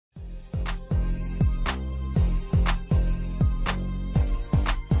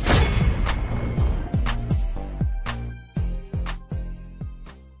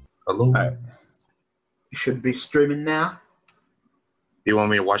Hello. Alright. Should be streaming now. You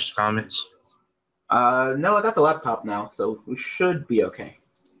want me to watch the comments? No, I got the laptop now, so we should be okay.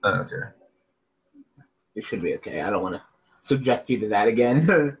 Okay. It should be okay. I don't want to subject you to that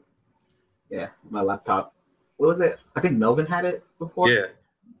again. Yeah, my laptop. What was it? I think Melvin had it before. Yeah.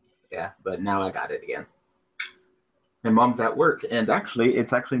 Yeah, but now I got it again. And Mom's at work, and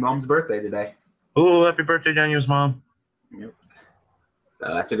it's actually Mom's birthday today. Oh, happy birthday, Daniel's mom. Yep. So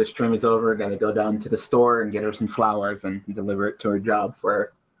after the stream is over, gotta go down to the store and get her some flowers and deliver it to her job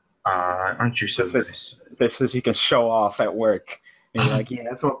for her. Aren't you so nice? So she can show off at work. And you're like, yeah,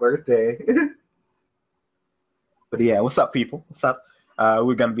 it's my birthday. But yeah, what's up, people? What's up?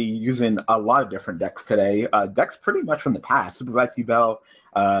 We're going to be using a lot of different decks today. Decks pretty much from the past. Supervised Yubel,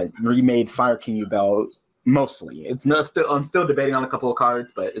 remade Fire King Yubel, mostly. I'm still debating on a couple of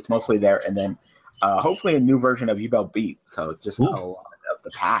cards, but it's mostly there. And then hopefully a new version of Yubel Beat. So just a lot of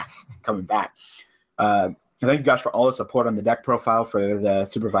the past coming back. Thank you guys for all the support on the deck profile for the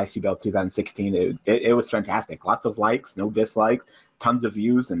Supervised Yubel 2016. It was fantastic. Lots of likes, no dislikes, tons of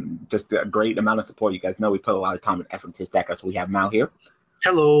views, and just a great amount of support. You guys know we put a lot of time and effort into this deck, so we have Maou here.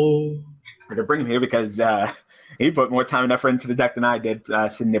 Hello. And to bring him here because he put more time and effort into the deck than I did,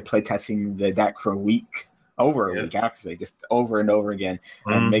 sitting there playtesting the deck for a week. Over a week, actually, just over and over again,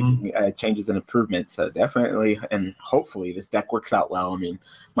 and making changes and improvements. So definitely, and hopefully, this deck works out well. I mean,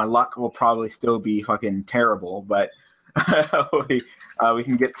 my luck will probably still be fucking terrible, but we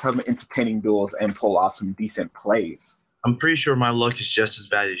can get some entertaining duels and pull off some decent plays. I'm pretty sure my luck is just as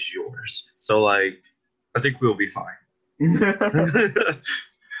bad as yours. So, I think we'll be fine.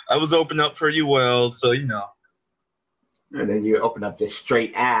 I was opening up pretty well, so you know. And then you open up this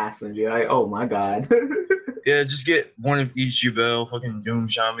straight ass and you're like, oh my god. Yeah, just get one of each Yubel, fucking Doom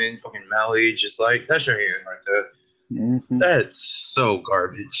Shaman, fucking Maou, just that's your hand right there. That's so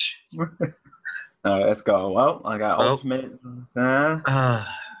garbage. Let's go. Well, I got ultimate.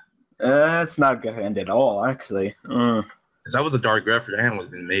 It's not good hand at all, actually. If that was a Dark Greffer, the hand would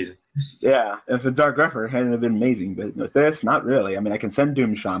have been amazing. Yeah, if a Dark Greffer hand would have been amazing, but with this, not really. I mean, I can send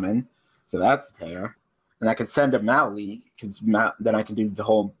Doom Shaman, so that's there. And I could send a Maou, because then I can do the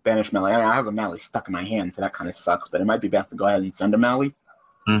whole banish Maou. I have a Maou stuck in my hand, so that kind of sucks. But it might be best to go ahead and send a Maou.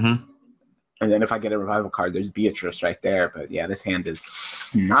 And then if I get a revival card, there's Beatrice right there. But yeah, this hand is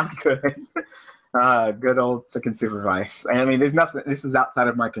not good. Good old freaking Supervise. I mean, there's nothing. This is outside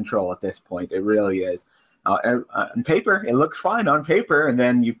of my control at this point. It really is. On paper, it looks fine on paper, and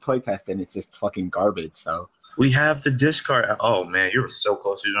then you playtest it, and it's just fucking garbage. So we have the discard. Oh man, you were so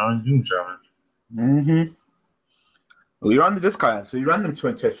close to on Doom Shaman. We run the discard, so we run them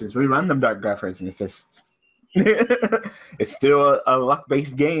Twin Twisters, we run them Dark Greffers, and it's just it's still a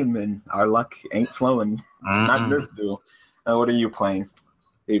luck-based game, and our luck ain't flowing. Not in this duel. What are you playing?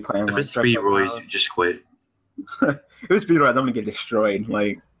 Are you playing? If it's Februrary, you just quit. If it's Februrary, I'm gonna get destroyed.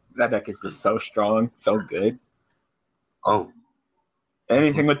 Like that deck is just so strong, so good. Oh.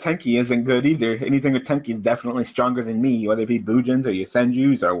 Anything with Tenki isn't good either. Anything with Tenki is definitely stronger than me, whether it be Bujins or your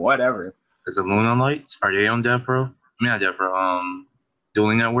Senjus or whatever. Is it Luna Lights? Are they on Death Row? I mean, not Death Row,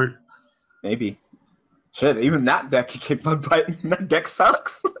 Dueling Network? Maybe. Shit, even that deck can kick my butt. That deck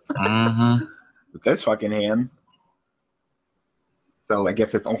sucks. With this fucking hand. So I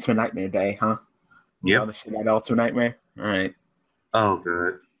guess it's Ultimate Nightmare Day, huh? Yep. All the shit at Ultimate Nightmare? Alright. Oh,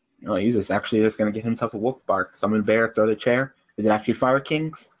 good. Oh, he's just gonna get himself a wolf bark. Summon bear, throw the chair. Is it actually Fire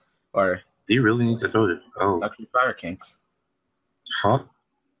Kings? Or do you really need to throw it? Oh. Actually Fire Kings. Huh?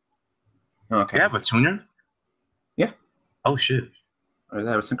 Okay. You have a tuner? Yeah. Oh shit. Or is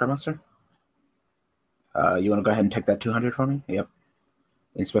that a Synchro Monster? You want to go ahead and take that 200 for me? Yep.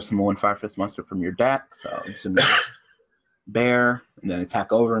 And special one Fire Fist monster from your deck. So I'm assuming bear, and then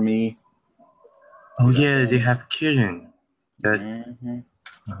attack over me. Oh yeah, they have Kitten. That.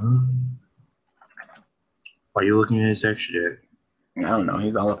 Are you looking at his extra deck? I don't know.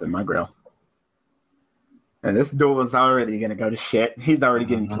 He's all up in my grill. And this duel is already going to go to shit. He's already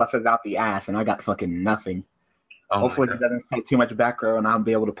getting pluses out the ass, and I got fucking nothing. Oh, hopefully he doesn't take too much back row, and I'll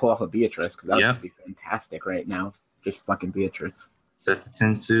be able to pull off a Beatrice, because that would be fantastic right now. Just fucking Beatrice. Set the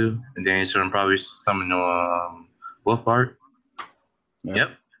Tensu, and then he's going to probably summon Wolf Bart.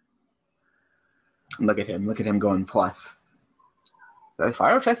 Yep. Look at him. Look at him going plus. The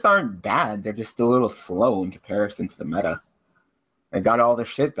Fire Fists aren't bad. They're just a little slow in comparison to the meta. They got all their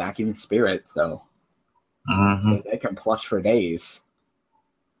shit back, even Spirit, so... They can plus for days.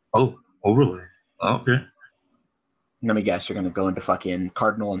 Oh, overlay. Oh, okay. Let me guess, you're gonna go into fucking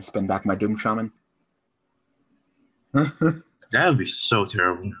Cardinal and spin back my Doom Shaman? That would be so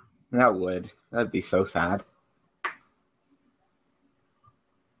terrible. That would. That'd be so sad.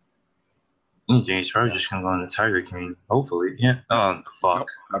 Anything, he's probably just gonna go on the Tiger King. Hopefully, yeah. Oh fuck.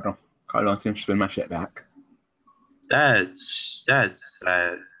 Nope, I don't seem to spin my shit back. That's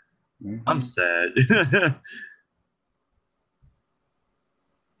sad. I'm sad.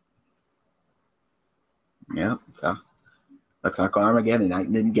 Yep. So looks like Armageddon. I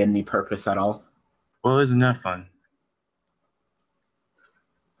didn't get any purpose at all. Well, isn't that fun?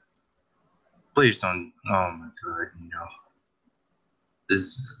 Please don't. Oh my god, no.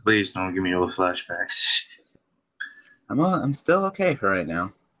 Please don't give me no flashbacks. I'm still okay for right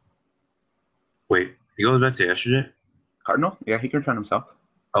now. Wait, he goes back to yesterday? Cardinal? Yeah, he can return himself.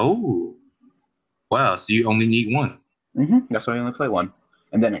 Oh. Wow, so you only need one. That's why I only play one.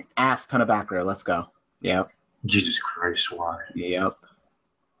 And then an ass ton of back row. Let's go. Yep. Jesus Christ, why? Yep.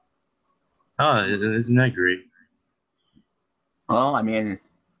 Oh, isn't that great? Well, I mean,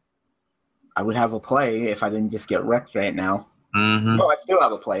 I would have a play if I didn't just get wrecked right now. No, I still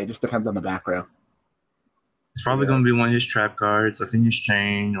have a play. It just depends on the back row. It's probably going to be one of his trap cards, a finish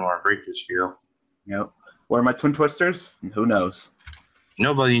chain, or a break his skill. Yep. Where are my twin twisters? Who knows?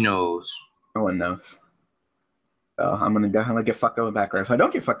 Nobody knows. No one knows. So I'm going to definitely get fucked up with back row. If I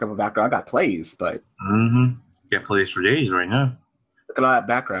don't get fucked up with back row, I got plays, but... Got plays for days right now. Look at all that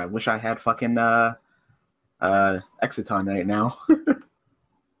back row. I wish I had fucking Exiton right now.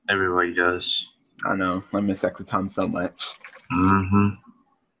 Everybody does. I know. I miss Exiton so much.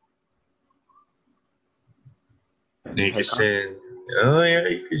 You can send... Oh, yeah,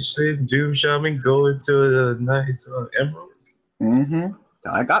 you can send Doom Shaman go into the nice Emerald. So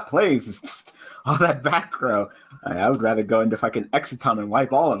I got plays. It's just all that back row. I would rather go into fucking Exiton and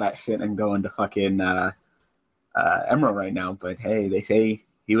wipe all of that shit and go into fucking Emerald right now. But hey, they say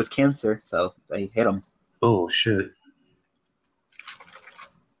he was cancer, so they hit him. Oh, shit.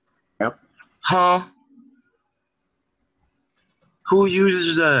 Yep. Huh? Who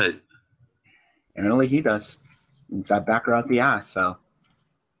uses that? Apparently he does. He's got back row at the ass, so.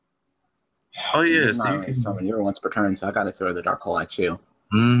 Oh, yeah, so you can summon you once per turn, so I gotta throw the dark hole at you.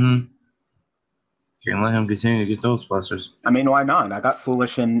 Can't let him continue to get those blasters. I mean, why not? I got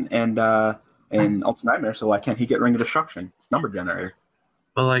Foolish and Ultimate Nightmare, so why can't he get Ring of Destruction? It's number generator.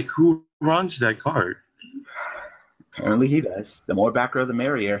 But, like, who runs that card? Apparently he does. The more back row, the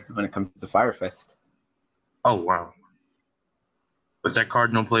merrier when it comes to Fire Fist. Oh, wow. Was that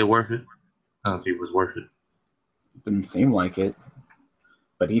card no play worth it? I don't think it was worth it. Didn't seem like it.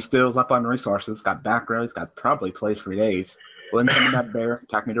 But he still's up on resources, got back row, he's got probably plays for days. Wouldn't come in that bear,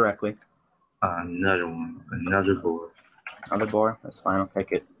 attack me directly. Another one. Another board. Another board? That's fine, I'll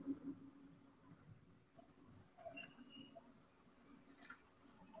take it.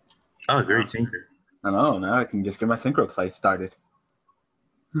 Oh, great Tinker. I know, now I can just get my synchro play started.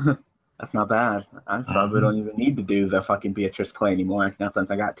 That's not bad. I probably don't even need to do the fucking Beatrice Clay anymore now since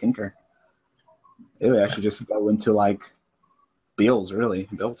I got Tinker. Maybe I should just go into, like, Beals, really.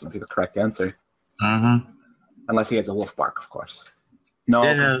 Beals would be the correct answer. Unless he has a Wolf Bark, of course. No,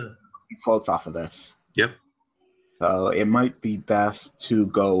 he floats off of this. Yep. So it might be best to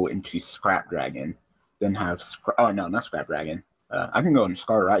go into Scrap Dragon, then have... Oh, no, not Scrap Dragon. I can go into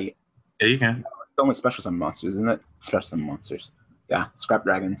Scar Right. Yeah, you can. It's only special summon monsters, isn't it? Special summon monsters. Yeah, Scrap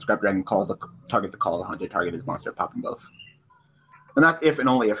Dragon. Scrap Dragon calls the target the hunter, target his monster, pop them both. And that's if and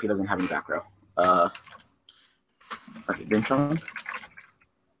only if he doesn't have any back row. Okay, Dream Shaman.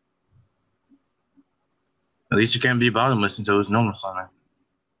 At least you can't be bottomless until it's normal summon.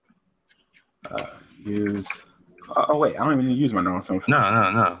 Use... Oh, wait, I don't even use my normal summon.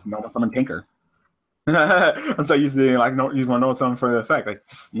 No. Normal summon Tinker. I'm so used to, like, use my normal summon for the effect. Like,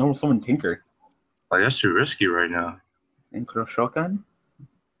 just normal summon Tinker. Like, that's too risky right now. Synchro Shogun?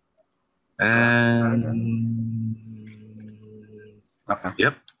 And... Okay.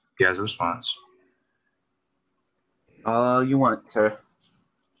 Yep, he has a response. All you want, sir.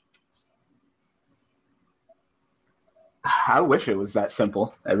 I wish it was that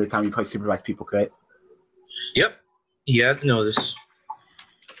simple. Every time you play Supervised People Cut. Yep, you had to know this.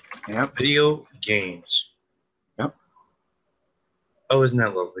 Yep. Video games. Yep. Oh, isn't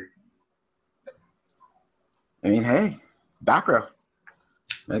that lovely? I mean, hey, back row.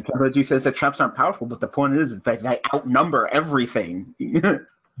 Like G says that traps aren't powerful, but the point is that they outnumber everything.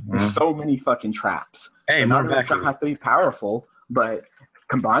 There's so many fucking traps. Hey, not every trap has to be powerful, but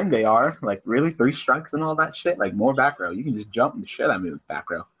combined they are. Like, really, 3 strikes and all that shit? Like, more back row. You can just jump the shit out of me with back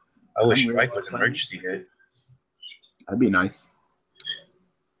row. I wish Strike was an emergency hit. That'd be nice.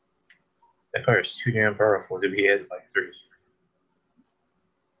 That card is too damn powerful to be hit like 3.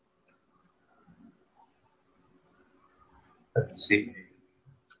 Let's see.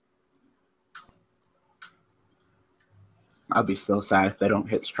 I'll be so sad if they don't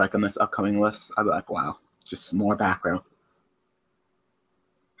hit strike on this upcoming list. I'll be like, wow, just more back row.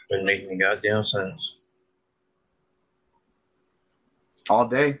 Doesn't make any goddamn sense. All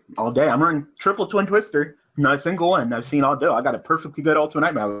day. I'm running triple twin twister. Not a single one I've seen all day. I got a perfectly good Ultimate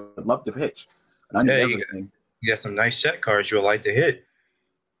Nightmare. I would love to pitch. But I need everything. You got some nice set cards you would like to hit.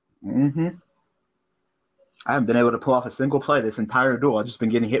 Mm-hmm. I haven't been able to pull off a single play this entire duel. I've just been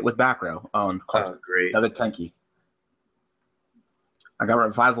getting hit with back row. Oh, and of course, great. Another tanky. I got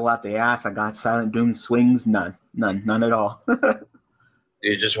Revival out the ass. I got Silent Doom swings. None at all.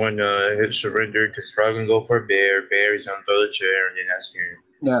 You just want to hit surrender because he's probably going to go for a bear. Bear, he's going to throw the chair, and then that's game.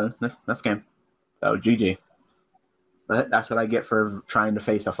 Yeah, that's game. So, GG. But that's what I get for trying to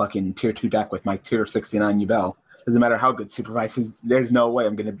face a fucking tier 2 deck with my tier 69 Yubel. Doesn't matter how good Supervise is, there's no way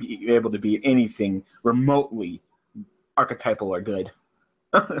I'm going to be able to beat anything remotely archetypal or good.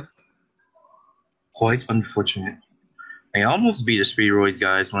 Quite unfortunate. I almost beat the Speedroid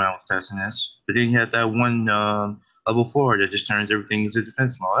guys when I was testing this, but then you had that one level 4 that just turns everything into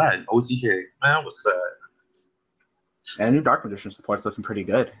defense and all that. OTK. Man, that was sad. And new Dark Magician support's looking pretty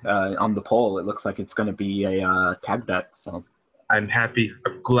good. On the poll, it looks like it's going to be a tag deck. So I'm happy.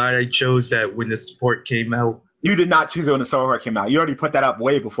 I'm glad I chose that when the support came out. You did not choose it when the support came out. You already put that up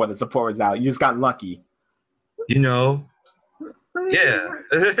way before the support was out. You just got lucky. You know. Yeah.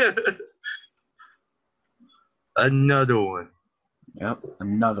 Another one. Yep,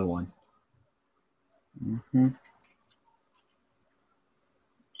 another one. Mm-hmm.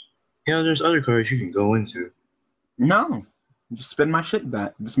 Yeah, there's other cards you can go into. No. Just spend my shit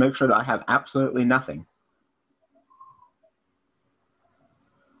back. Just make sure that I have absolutely nothing.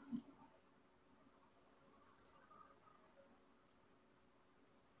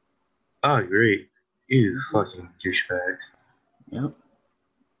 Oh, great. You fucking douchebag. Yep.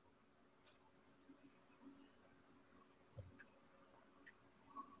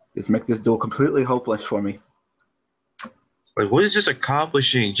 Just make this duel completely hopeless for me. Like, what is this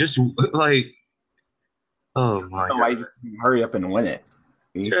accomplishing? Just, like... Oh, my God. Why hurry up and win it?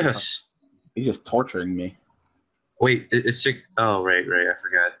 Yes. He's just torturing me. Wait, it's... Oh, right. I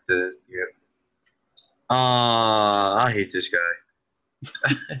forgot. Yep. I hate this guy.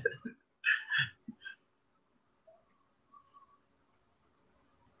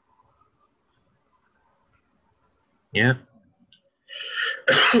 Yep.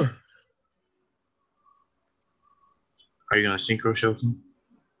 Are you going to synchro choke him?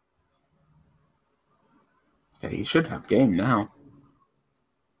 Yeah, he should have game now.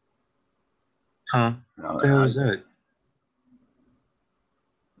 Huh? No, What the hell is that?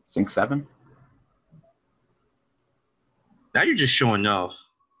 Sync 7? Now you're just showing off.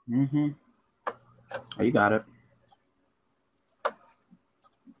 Mm-hmm. Oh, you got it.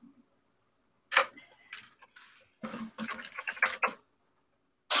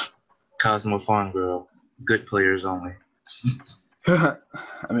 Cosmo Farm Girl. Good players only. I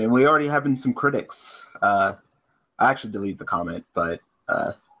mean, we already having some critics. I actually deleted the comment, but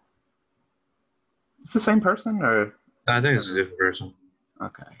it's the same person, or I think it's a different person.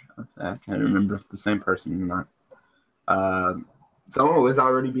 Okay, I can't remember if it's the same person or not. Someone was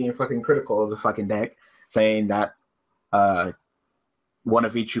already being fucking critical of the fucking deck, saying that one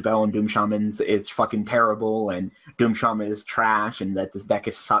of each Yubel and Doom Shamans is fucking terrible, and Doom Shaman is trash, and that this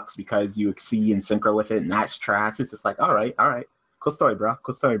deck sucks because you exceed and synchro with it, and that's trash. It's just like, all right. Cool story, bro.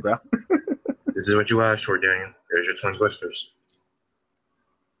 This is what you asked for, Daniel. There's your twin twisters.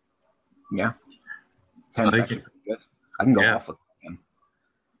 Yeah. Sounds actually pretty good. I can go off with him.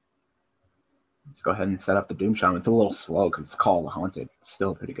 Let's go ahead and set up the Doom Shaman. It's a little slow because it's Call of the Haunted. It's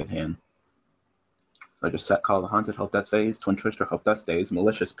still a pretty good hand. So I just set Call of the Haunted, hope that stays. Twin Twister, hope that stays.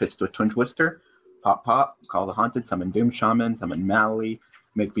 Malicious, pitch to a Twin Twister. Pop, Call of the Haunted, summon Doom Shaman, summon Maui,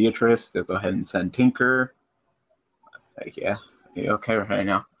 make Beatrice. They'll go ahead and send Tinker. Yeah, okay right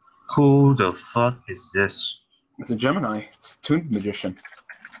now. Who the fuck is this? It's a Gemini. It's Toon Magician.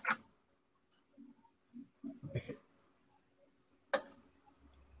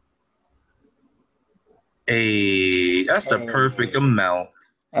 Hey, that's a perfect amount.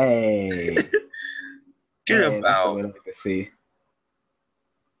 Hey. Get him out. I'd like to see.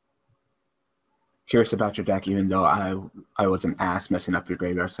 Curious about your deck, even though I was an ass messing up your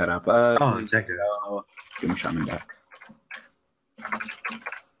graveyard setup. Exactly. Doom Shaman deck.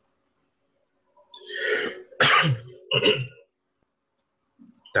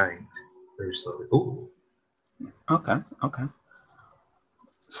 Dying very slowly. Ooh. Okay.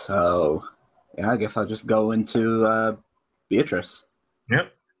 So, yeah, I guess I'll just go into Beatrice.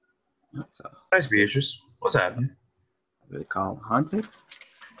 Yep. So, Nice, Beatrice. What's happening? They call Haunted.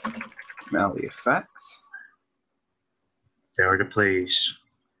 Maui effects. There are the plays.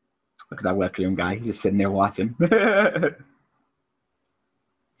 Look at that Requiem guy. He's just sitting there watching. It's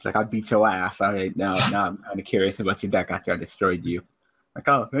like, I beat your ass. All right, now I'm kind of curious about your deck after I destroyed you. Like,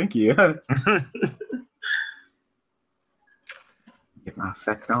 oh, thank you. Get my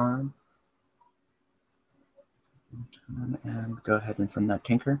effect on. And go ahead and send that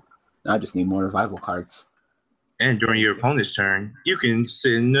Tinker. Now I just need more revival cards. And during your opponent's turn, you can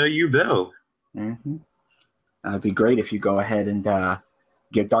send Yubel. Mm-hmm. That'd be great if you go ahead and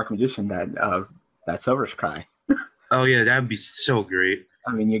give Dark Magician that Silver's Cry. Oh yeah, that'd be so great.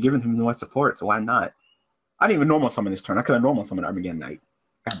 I mean, you're giving him more support, so why not? I didn't even normal summon this turn. I could have normal summoned Armageddon Knight.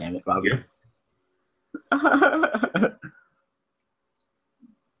 God damn it, Bobby. Yeah.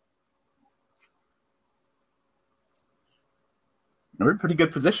 We're in pretty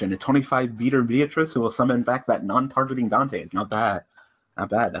good position. A 25 beater Beatrice who will summon back that non-targeting Dante. It's not bad. Not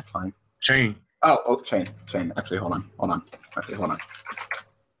bad. That's fine. Chain. Oh, chain. Actually, hold on. Actually, hold on.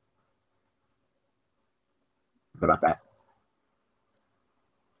 What about that?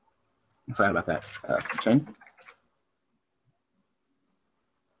 I forgot about that. Chain.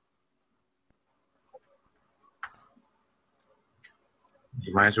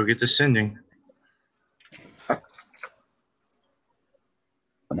 You might as well get the sending. Effect.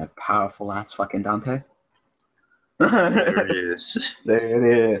 On that powerful ass fucking Dante. There it is. There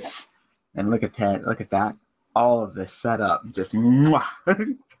it is. And look at that. Look at that. All of this set up. Just mwah.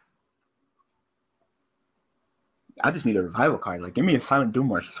 I just need a revival card. Like, give me a Silent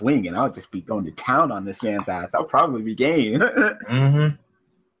Doom or Swing, and I'll just be going to town on this man's ass. I'll probably be game. Mm-hmm.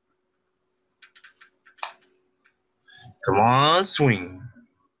 Come on, swing.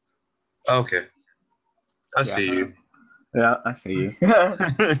 Okay. I see you. Yeah, I see you.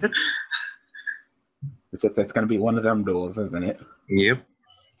 It's going to be one of them duels, isn't it? Yep.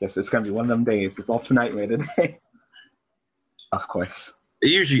 Yes, it's going to be one of them days. It's Ultra Nightmare today. Of course. It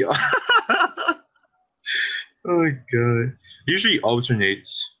usually... Oh my god. Usually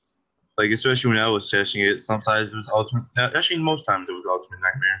alternates. Like, especially when I was testing it, sometimes it was alternate. Actually, most times it was alternate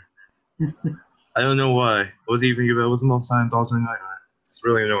nightmare. I don't know why. It was even if it was most times alternate nightmare. It's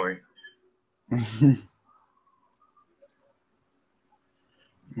really annoying.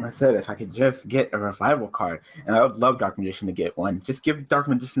 I said if I could just get a revival card, and I would love Dark Magician to get one. Just give Dark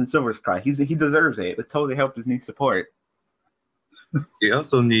Magician Silver's Cry. He deserves it. It would totally help his new support. You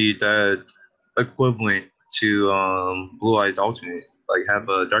also need that equivalent to Blue Eyes alternate. Like, have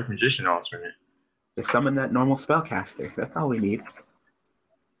a Dark Magician alternate. Just summon that normal spellcaster. That's all we need.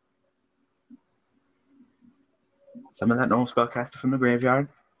 Summon that normal spellcaster from the graveyard.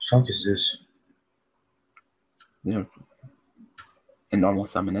 Fuck is this? You know, and normal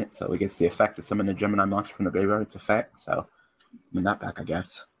summon it, so it gets the effect to summon the Gemini monster from the graveyard. Its effect, so summon that back, I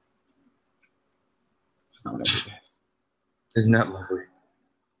guess. It's not what I did. Isn't that lovely?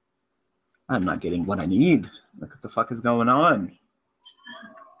 I'm not getting what I need. Look what the fuck is going on.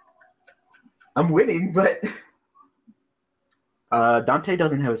 I'm winning, but Dante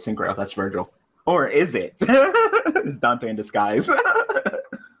doesn't have a synchro. That's Virgil. Or is it? It's Dante in disguise.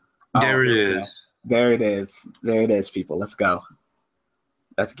 There it is. There it is. There it is, people. Let's go.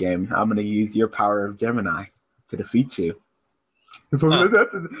 That's game. I'm going to use your power of Gemini to defeat you. He's like,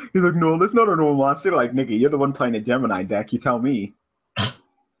 no, that's not a normal monster. Like, nigga, you're the one playing a Gemini deck. You tell me.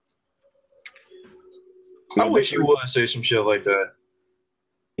 I wish you would say some shit like that.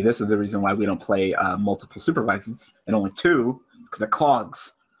 This is the reason why we don't play multiple supervisors and only two, because it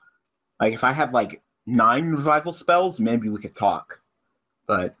clogs. Like, if I had, like, 9 revival spells, maybe we could talk.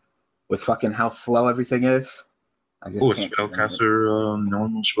 But with fucking how slow everything is, I just can't. Spellcaster,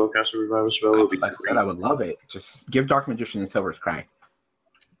 normal spellcaster revival spell would be like I said, I would love it. Just give Dark Magician and Silver's Cry.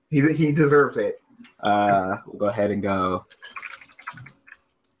 He deserves it. We'll go ahead and go.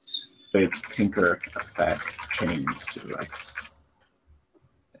 It's Tinker effect change to Rice.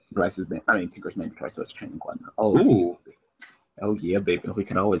 Rice's been, Tinker's mandatory, so it's training one. Oh yeah, baby. We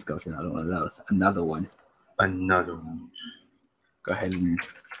can always go to another one of those. Another one. Go ahead and.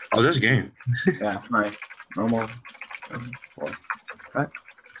 Oh, this game. Yeah, my normal. Cut.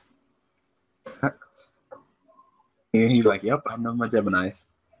 And he's like, "Yep, I know my Gemini."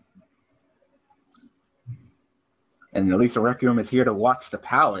 And Elisa Requiem is here to watch the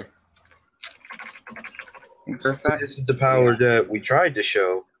power. So this is the power that we tried to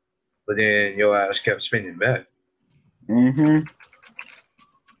show, but then your ass kept spinning back. Mm-hmm.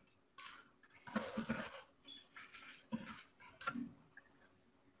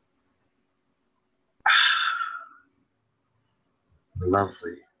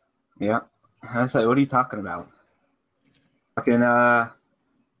 Lovely. Yeah. I was like, what are you talking about? Fucking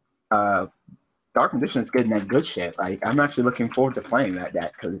Dark Magician is getting that good shit. Like, I'm actually looking forward to playing that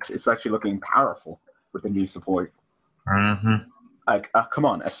deck because it's actually looking powerful with the new support. Mm-hmm. Like, come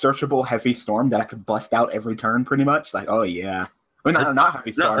on, a searchable Heavy Storm that I could bust out every turn, pretty much. Like, oh yeah. I mean, not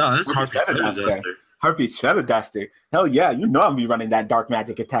Heavy Storm. No, it's Harpy's Harpy's Shadow Duster. Harpy's Shadow Duster. Hell yeah, you know I'm gonna be running that Dark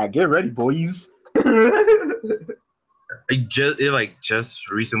Magic attack. Get ready, boys. It just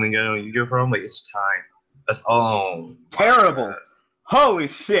recently got on Yu-Gi-Oh! From like it's time. That's all. Terrible. Holy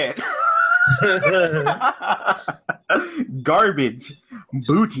shit. Garbage.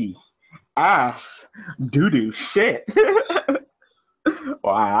 Booty. Ass. Doo-doo. Shit.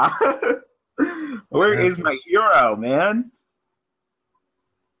 Wow. Where is my hero, man?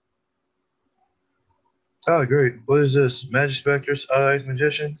 Oh, great. What is this? Magic Specters, Eyes,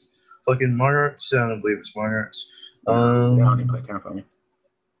 Magicians? Fucking Monarchs? I don't believe it's Monarchs. They don't even play camera for me.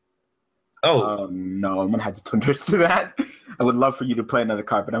 Oh. No, I'm gonna have to twin twist to that. I would love for you to play another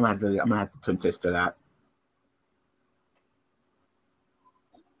card, but I'm gonna have to twin twist to that.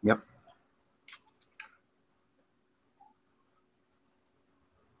 Yep.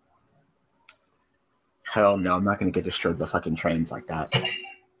 Hell no, I'm not gonna get destroyed by fucking trains like that.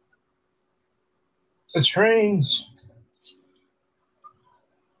 The trains.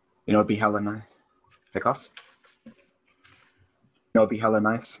 You know it'd be hella nice. Pickoffs? You know it'd be hella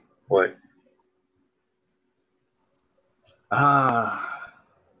nice. What?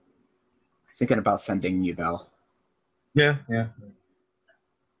 Thinking about sending Yubel. Yeah.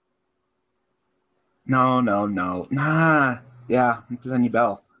 No. Nah. Yeah, I'm sending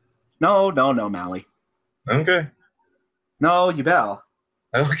Yubel. No, Mally. Okay. No, Yubel.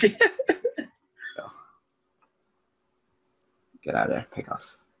 Okay. Get out of there,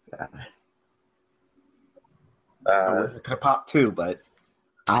 Pickoffs. Get out of there. I wish I could pop two, but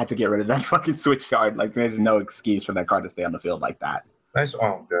I had to get rid of that fucking switch card. Like, there's no excuse for that card to stay on the field like that. nice.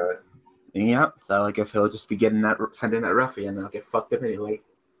 Oh, God. Yeah, so I guess he'll just be sending that roughie, and I'll get fucked up anyway.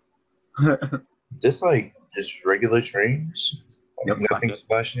 Just regular trains? Yep, Nothing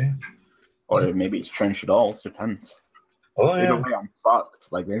splashing. Or maybe it's train shadolls, depends. Oh, yeah. Either way, I'm fucked.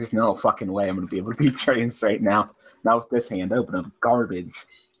 Like, there's no fucking way I'm going to be able to beat trains right now. Not with this hand open up garbage.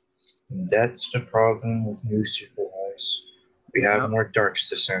 That's the problem with new Super Eyes. We have more darks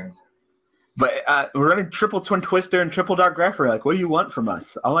to send. But we're running triple Twin Twister and triple Dark Grapher. Like, what do you want from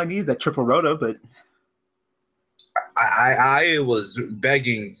us? All I need is that triple Rota, but... I was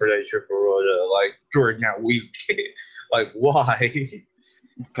begging for that triple Rota, like, during that week. Like, why?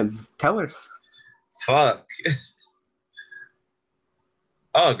 Because tellers. Fuck.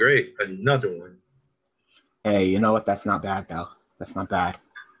 Oh, great. Another one. Hey, you know what? That's not bad, though. That's not bad.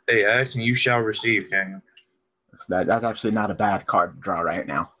 Hey, ask and you shall receive, Daniel. That's actually not a bad card to draw right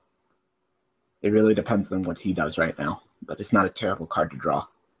now. It really depends on what he does right now, but it's not a terrible card to draw.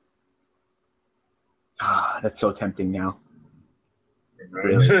 That's so tempting now.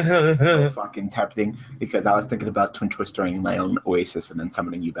 Really so fucking tempting, because I was thinking about twin twistering my own Oasis and then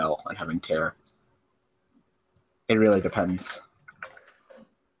summoning Yubel and having Terror. It really depends.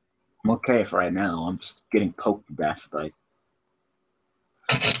 I'm okay for right now. I'm just getting poked to death, but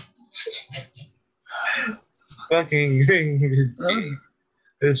fucking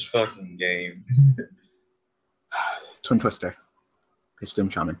this fucking game. Twin Twister. Pitch Doom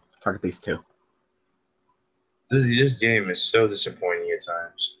Shaman. Target these two. This game is so disappointing at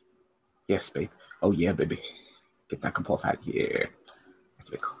times. Yes, babe. Oh yeah, baby. Get that compulse out of here.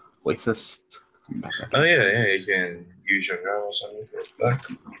 Oasis. Oh yeah, you can use your normal summon for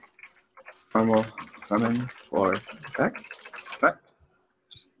effect. Normal summon for effect.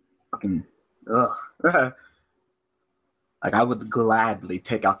 Fucking ugh. Like, I would gladly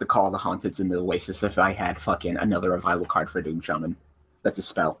take out the Call of the Haunteds in the Oasis if I had fucking another revival card for Doom Shaman. That's a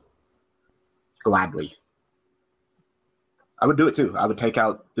spell. Gladly. I would do it too. I would take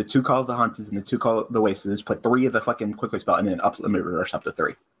out the 2 Call of the Haunteds and the 2 Call of the Oasis, put 3 of the fucking quick spell, and then limit reverse up to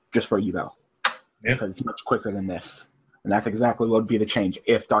 3. Just for Yubel. Yeah. Because it's much quicker than this. And that's exactly what would be the change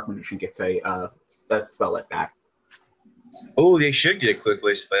if Dark Magician gets a spell like that. Oh, they should get a quick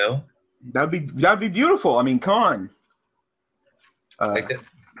way spell. That'd be beautiful. I mean, come on.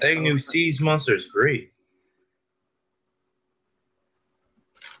 That new Seas monster is great.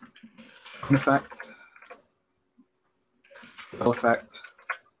 Effect. No effect.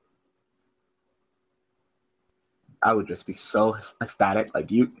 I would just be so ecstatic.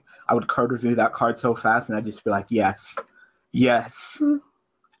 Like, I would card review that card so fast, and I'd just be like, yes. Yes.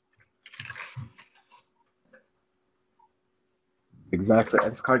 Exactly.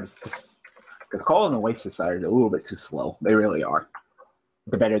 This card is just... The Call and Oasis are a little bit too slow. They really are.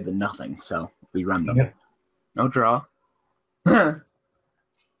 They're better than nothing, so we run them. Yep. No draw.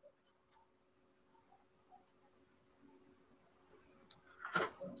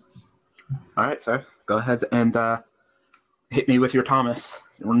 All right, sir. Go ahead and hit me with your Thomas.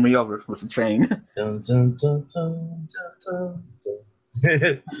 Run me over with the chain. Dun, dun, dun, dun, dun,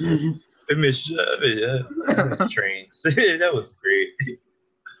 dun. I miss trains. That was great.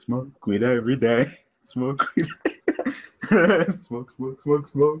 Smoke weed every day. Smoke weed. Smoke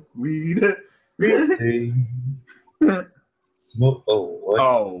weed. Smoke. Oh, what?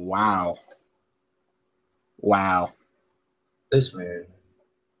 Oh, wow. Wow. This man.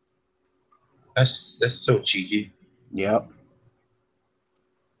 That's so cheeky. Yep.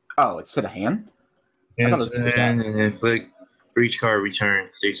 Oh, it's to the hand? I And thought it was to the deck. then flick for each card return.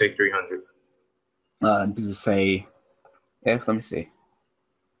 So you take 300. Does it say if? Let me see.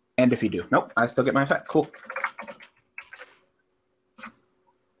 And if you do. Nope, I still get my effect. Cool.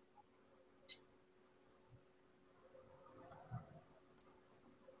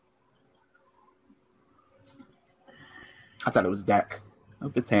 I thought it was deck.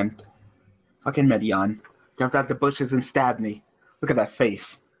 Nope, it's hand. Fucking Medion. Jumped out the bushes and stabbed me. Look at that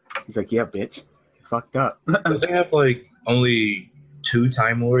face. He's like, yeah, bitch. You fucked up. Don't they have like only 2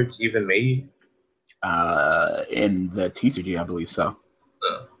 Time Lords even made? In the TCG, I believe so.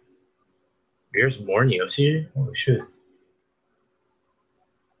 There's more Neos here? Holy shit.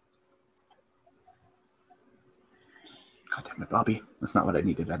 God damn it, Bobby. That's not what I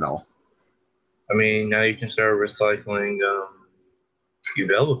needed at all. I mean, now you can start recycling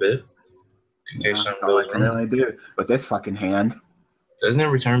Yubel a bit. In case That's something all I goes can wrong. really do. With this fucking hand. Doesn't it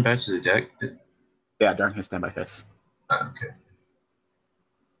return back to the deck? Yeah, during his standby phase. Okay.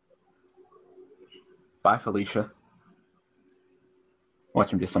 Bye, Felicia.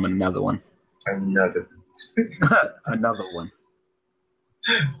 Watch him just summon another one. Another. Another one.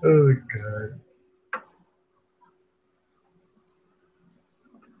 Oh, God.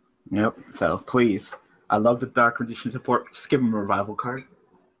 Yep. So, please. I love the Dark Magician support. Just give him a revival card.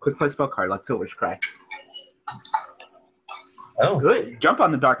 Quick play spell card like Silver's Cry. Oh. Good. Jump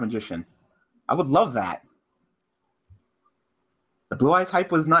on the Dark Magician. I would love that. The Blue Eyes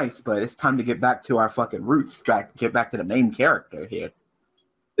hype was nice, but it's time to get back to our fucking roots. Get back to the main character here.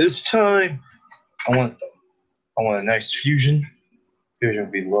 It's time. I want a nice fusion. Fusion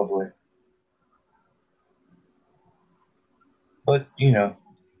would be lovely. But, you know,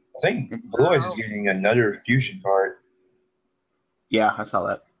 I think Blue Eyes is getting another fusion card. Yeah, I saw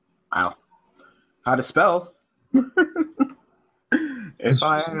that. Wow. Had a spell. If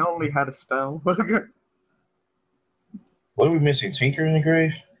I only had a spell. What are we missing? Tinker in the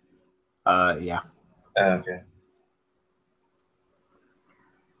grave? Yeah. Okay.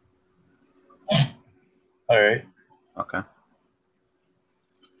 Alright. Okay.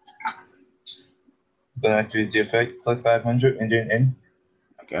 Gonna activate the effect, select 500, and then end.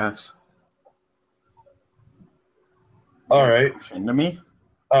 I guess. Alright. Into me?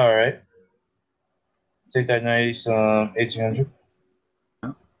 Alright. Take that nice 1800.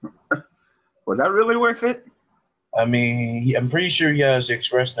 Was that really worth it? I mean, I'm pretty sure he has the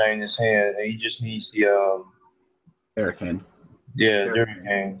Express Knight in his hand, and he just needs the Hurricane. yeah, Dirty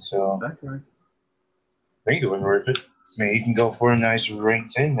Hand. So That's right. I think it was worth it. I mean, he can go for a nice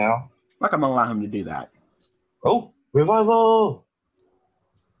rank 10 now. Like I'm gonna allow him to do that. Oh, revival!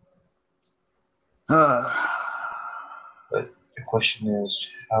 But the question is,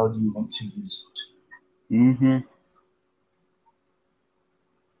 how do you want to use it? Mm-hmm.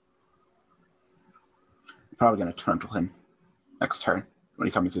 Probably gonna trundle him next turn when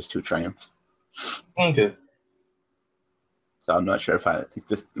he summons his 2 triumphs. Okay. So I'm not sure if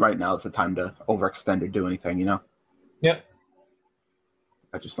this right now it's a time to overextend or do anything, you know? Yep.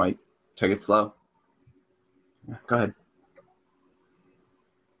 I just might take it slow. Yeah, go ahead.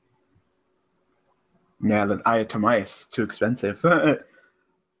 Yeah, the Eye of Timaeus, too expensive.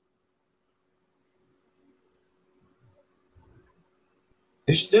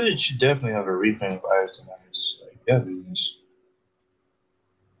 It should definitely have a reprint of Items. Like, yeah, these.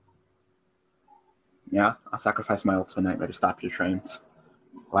 Yeah, I'll sacrifice my Ultimate Nightmare to stop your trains.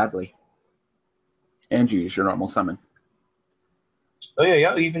 Gladly. And you use your normal summon. Oh yeah,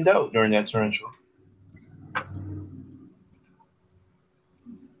 y'all evened out during that torrential.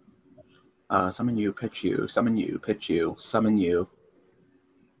 Summon you, pitch you, summon you, pitch you, summon you.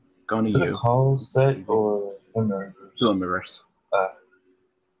 Going to Is it you. a call set or a reverse? To a reverse. Go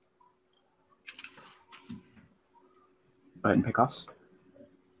ahead and pick us.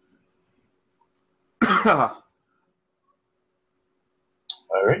 All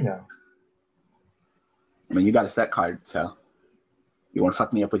right now. I mean, you got a set card, so you want to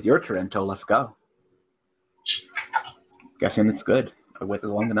fuck me up with your Torrento? Let's go. Guessing it's good. I waited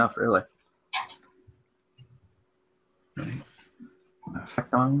long enough, really.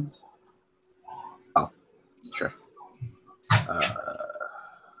 Effect on. Sure.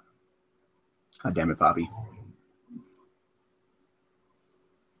 God damn it, Bobby.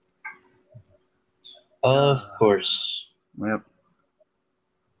 Of course. Yep.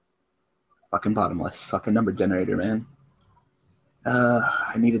 Fucking bottomless. Fucking number generator, man.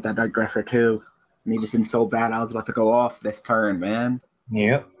 I needed that Dark Grapher too. I needed him so bad I was about to go off this turn, man.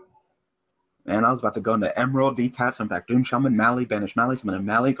 Yep. Man, I was about to go into Emerald, detach, send back Doom Shaman, Mally, banish Mally, summon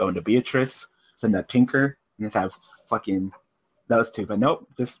Mally, go into Beatrice, send that Tinker, and just have fucking those two. But nope,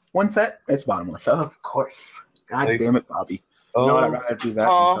 just one set, it's bottomless. Of course. God damn it, Bobby. You know what? I'd rather do that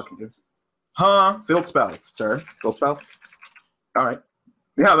than fucking do. Huh? Field spell, sir. Field spell? Alright.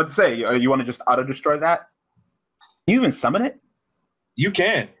 Yeah, let's say, you want to just auto-destroy that? Can you even summon it? You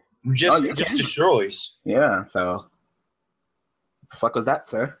can. It just destroys. Yeah, so. What the fuck was that,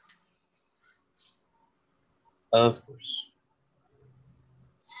 sir? Of course.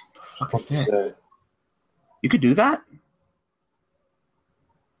 What the fuck is that? You could do that?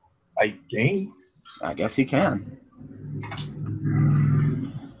 I think. I guess you can.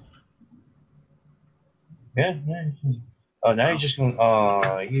 Yeah. Oh, now you're just going.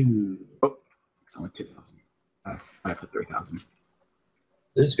 You. Oh, it's only 2,000. I put 3,000.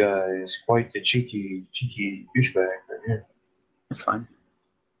 This guy is quite the cheeky douchebag right here. It's fine.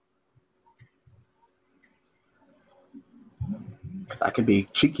 I could be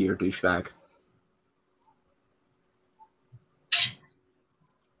cheeky or douchebag.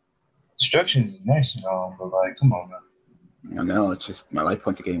 Destruction is nice and all, but like, come on, man. I know, it's just my life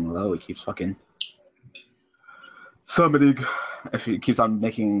points are getting low. He keeps fucking summoning. If he keeps on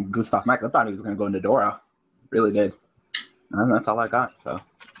making Gustav Max, I thought he was going to go into Dora. Really did. And that's all I got, so.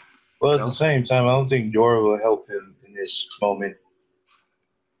 Well, at the same time, I don't think Dora will help him in this moment.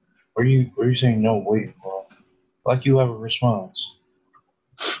 What are you saying no wait, bro? Like you have a response.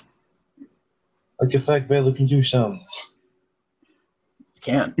 Like the fact Vela can do something.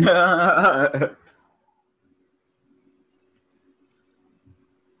 Can't.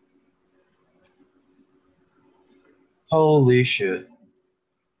 Holy shit.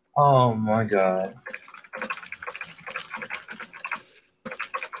 Oh my god.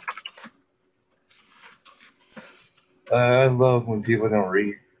 I love when people don't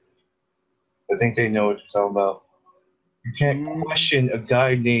read. I think they know what to talk about. You can't question a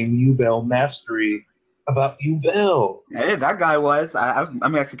guy named Yubel Mastery about Yubel. Hey, that guy was.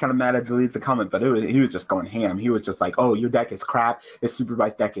 I'm actually kind of mad I deleted the comment, but he was just going ham. He was just like, "Oh, your deck is crap. This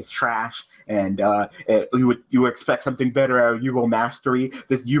supervised deck is trash, and you would expect something better out of Yubel Mastery.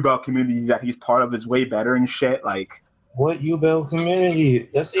 This Yubel community that he's part of is way better and shit." Like, what Yubel community?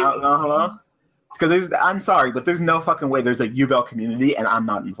 That's even. Hello. Because I'm sorry, but there's no fucking way there's a Yubel community and I'm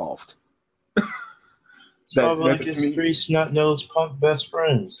not involved. Probably like his three snot-nosed punk best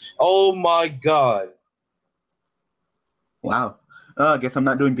friends. Oh my god. Wow. I guess I'm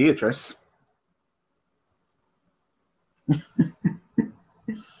not doing Beatrice.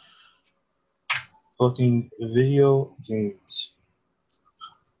 Fucking video games.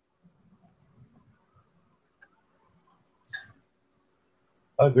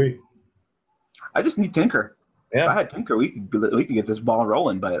 I agree. I just need Tinker. Yeah. If I had Tinker, we could get this ball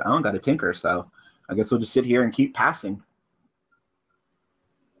rolling, but I don't got a Tinker, so I guess we'll just sit here and keep passing.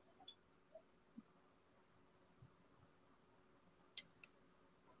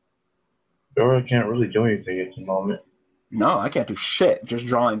 Dora can't really do anything at the moment. No, I can't do shit. Just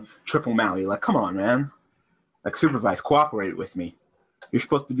drawing triple Maui. Like, come on, man. Like, supervise, cooperate with me. You're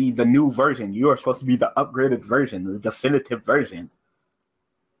supposed to be the new version. You are supposed to be the upgraded version, the definitive version.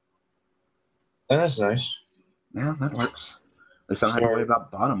 And that's nice. Yeah, that works. At least I don't have to worry about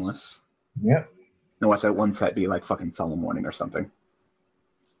bottomless. Yep. And watch that one set be like fucking Solemn Warning or something.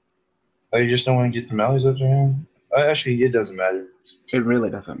 Oh, you just don't want to get the Mallies up your hand? Actually, it doesn't matter. It really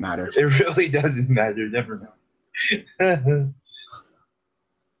doesn't matter. It really doesn't matter. Never mind.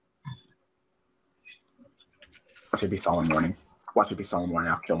 Watch it be Solemn Warning. Watch it be Solemn Warning.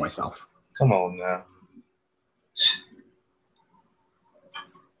 I'll kill myself. Come on now.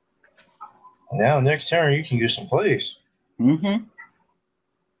 Now, next turn, you can get some plays. Mm-hmm.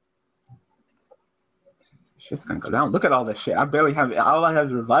 Shit's gonna go down. Look at all this shit. I barely have. All I have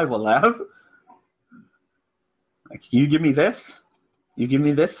is Revival left. Like, you give me this. You give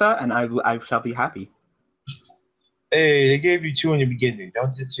me this, and I shall be happy. Hey, they gave you 2 in the beginning.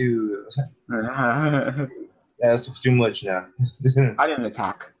 Don't do 2. That's too much now. I didn't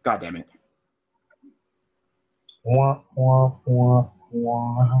attack. God damn it. Wah, wah, wah,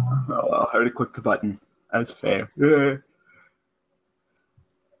 wah. Oh, I already clicked the button. That's fair.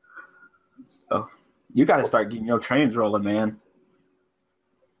 So, you gotta start getting your trains rolling, man.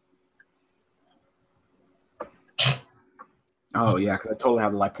 Oh yeah, because I totally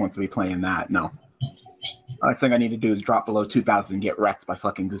have the life points to be playing that. No. Last thing I need to do is drop below 2,000 and get wrecked by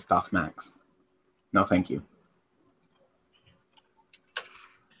fucking Gustav Max. No, thank you.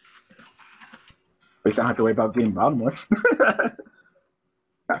 At least I don't have to worry about getting bottomless.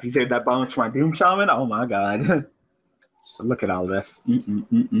 If you save that bonus for my Doom Shaman, oh my god. Look at all this.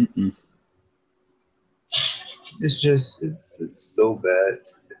 It's just, it's so bad.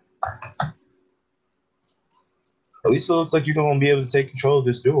 At least it looks like you're going to be able to take control of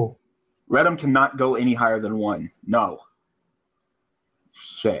this duel. Redum cannot go any higher than 1. No.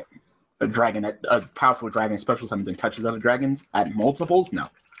 Shit. A dragon, a powerful dragon, especially something touches other dragons at multiples? No.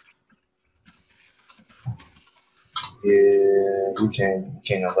 Yeah, we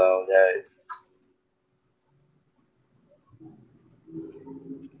can't allow that.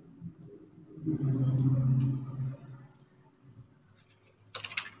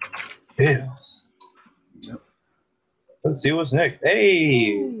 Yes. Yep. Let's see what's next.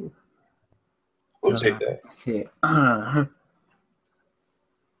 Hey! We'll take that. Shit. What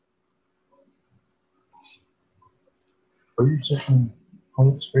are you checking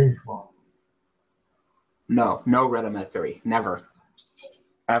on the screen for? No Redum at 3. Never.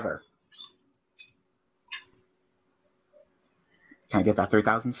 Ever. Can I get that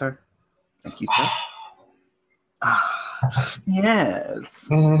 3,000, sir? Thank you, sir. Yes.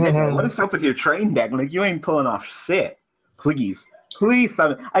 Nigga, what is up with your train deck? Like, you ain't pulling off shit. Please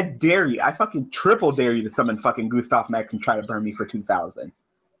summon. I dare you. I fucking triple dare you to summon fucking Gustav Max and try to burn me for 2,000.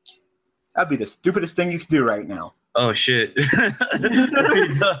 That'd be the stupidest thing you could do right now. Oh, shit.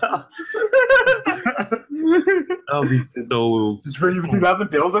 That'll be so... Just for you to have the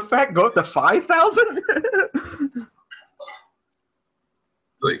build effect? Go up to 5,000?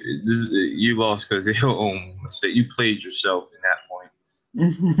 Like, you lost because you played yourself in that point.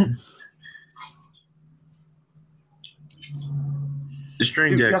 The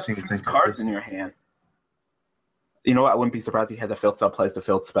string deck seems to think cards in your hand. You know what? I wouldn't be surprised if he has a field spell, plays the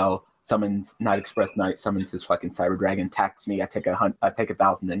field spell, summons Night Express Knight, summons his fucking Cyber Dragon, attacks me. I take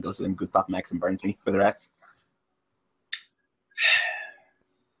 1,000, then goes in Gustav Max and burns me for the rest.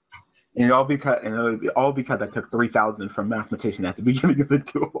 And it would be all because I took 3,000 from Mathematician at the beginning of the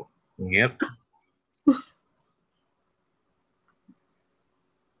duel. Yep.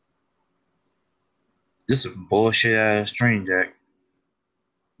 This is a bullshit ass train deck.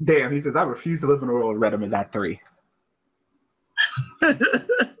 Damn, he says, I refuse to live in a world where Redum is at 3.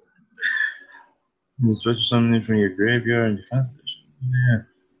 Special something from your graveyard and defense edition. Yeah.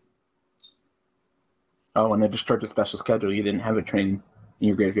 Oh, when they destroyed the special schedule, you didn't have a train in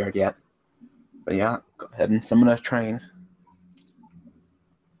your graveyard yet. But yeah, go ahead and summon a train.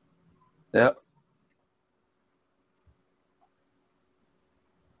 Yep.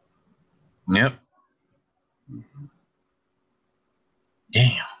 Yep.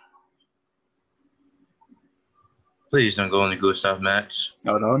 Damn. Please don't go into Gustav Max.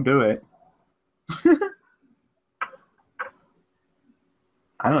 No, don't do it.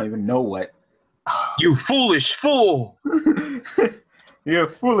 I don't even know what. You foolish fool! You're a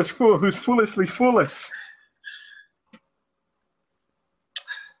foolish fool who's foolishly foolish.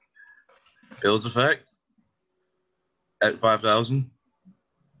 Bills effect at 5,000.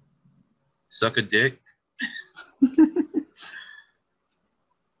 Suck a dick.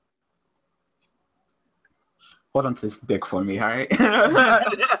 Hold on to this dick for me, all right?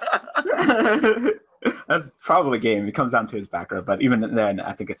 That's probably game. It comes down to his backer, but even then,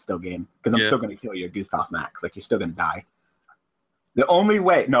 I think it's still game because I'm still going to kill your Gustav Max. Like, you're still going to die. The only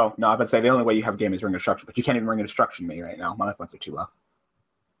way, no, I would say the only way you have game is Ring of Destruction, but you can't even Ring of Destruction me right now. My life points are too low.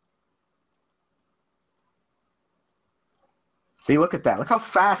 See, look at that. Look how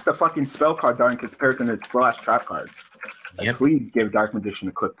fast the fucking spell cards are in comparison to its flash trap cards. Like, please give Dark Magician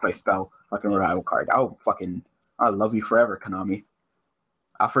a quick play spell fucking revival card. I'll love you forever, Konami.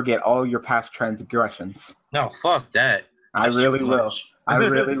 I'll forget all your past transgressions. No, fuck that. I really will. I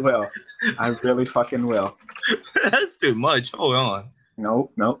really will. I really fucking will. That's too much. Hold on.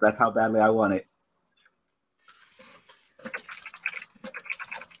 Nope. That's how badly I want it.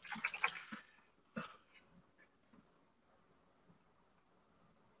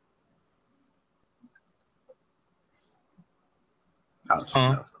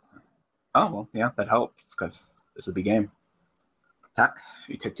 Oh, well, yeah, that helps because this will be game. Attack.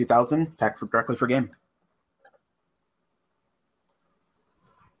 You take 2,000. Attack directly for game.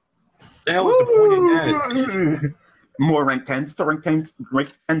 The hell is the point in that? More rank 10s. It's a rank 10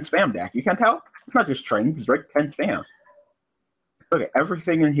 spam deck. You can't tell? It's not just trains. It's rank 10 spam. Look at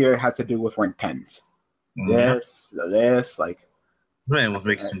everything in here has to do with rank 10s. This, like. Man was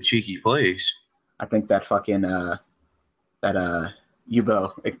making some cheeky plays. I think that fucking that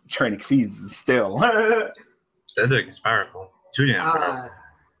Yubel train exceeds still. That deck is powerful. Too damn powerful.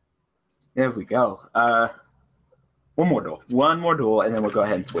 There we go. One more duel, and then we'll go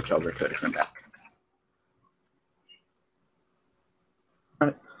ahead and switch over to a different deck. All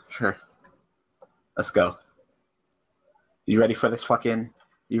right, sure. Let's go. You ready for this fucking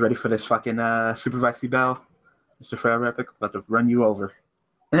Supervised Yubel? Mr. Forever Epic, about to run you over.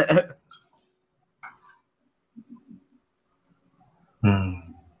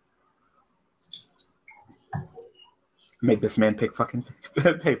 Make this man pick fucking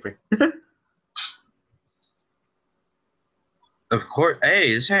paper. Of course. Hey,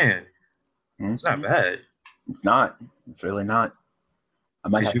 his hand. It's not bad. It's not. It's really not. I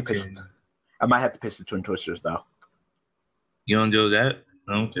might have to pitch. I might have to pitch the Twin Twisters though. You don't do that?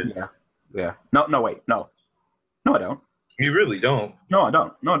 Okay. Yeah. No. Wait. No, I don't. You really don't. No, I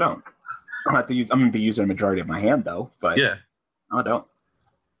don't. I'm gonna be using a majority of my hand though. But yeah. No, I don't.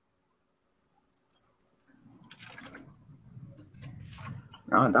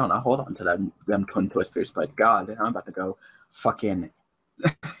 No, I'll hold on to them Twin Twisters. But God, I'm about to go fucking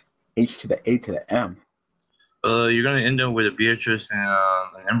H to the A to the M. You're gonna end up with a Beatrice and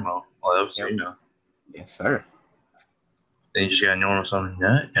an Emerald. Oh, that was you know. Yes, sir. Then you just got normal summon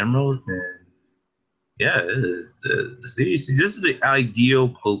that Emerald, and yeah, see, this is the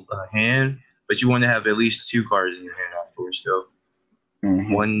ideal hand, but you want to have at least 2 cards in your hand afterwards, though.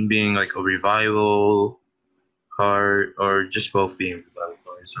 Mm-hmm. One being like a revival card, or just both being revival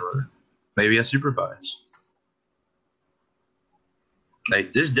cards, or maybe a supervise.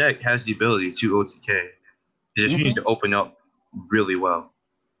 Like this deck has the ability to OTK. It's just you need to open up really well.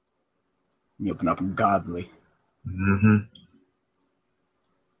 You open up godly. Mm-hmm.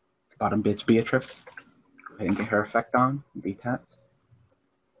 Bottom bitch Beatrice. Go ahead and get her effect on. Be tapped.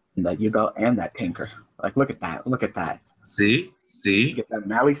 And that Yubel and that Tinker. Like, look at that. See? Get that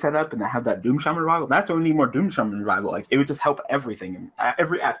Maui set up and have that Doom Shaman Revival. That's why we need more Doom Shaman Revival. Like, it would just help everything in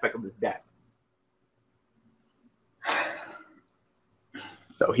every aspect of this deck.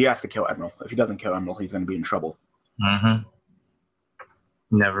 So he has to kill Emerald. If he doesn't kill Emerald, he's going to be in trouble. Mm-hmm.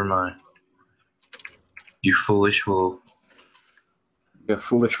 Never mind. You foolish fool. You're a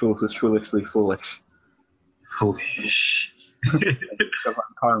foolish fool who's foolishly foolish. Foolish.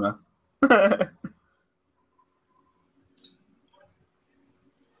 Karma.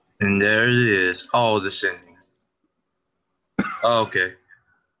 And there it is. All descending. Oh, okay.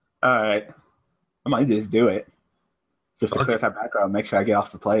 Alright. I might just do it. Just to clear that background, make sure I get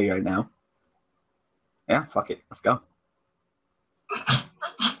off the play right now. Yeah, fuck it. Let's go.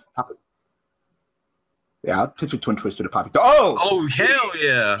 Pop it. Yeah, I'll pitch a Twin Twister to Poppy. Oh! Oh, hell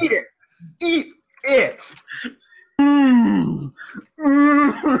yeah! Eat it! Eat it! Mm.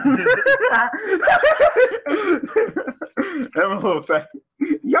 Emerald effect.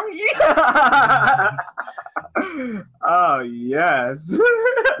 Yummy! Oh, yes.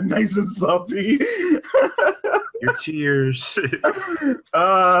 Nice and salty. Your tears.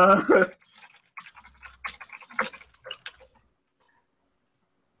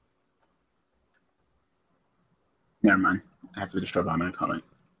 Never mind. I have to be destroyed by my opponent.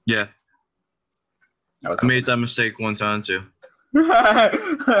 Yeah. I made that mistake one time too.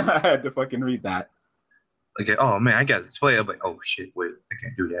 I had to fucking read that. Okay, oh man, I got this play. I'm like, oh shit, wait, I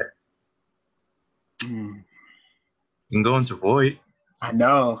can't do that. You can go into Void. I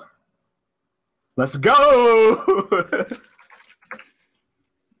know. Let's go!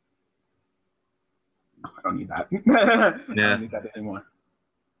 I don't need that. Yeah. I don't need that anymore.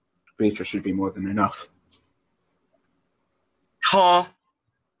 Beatrice should be more than enough. Huh?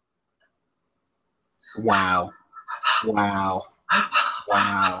 Wow. Wow.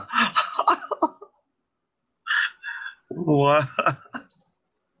 Wow. What?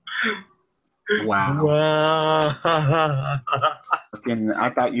 Wow. Wow. Again, I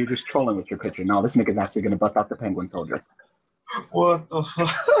thought you were just trolling with your picture. No, this nigga's actually going to bust out the Penguin Soldier. What the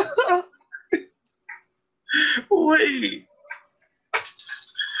fuck? Wait.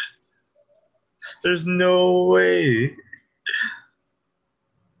 There's no way.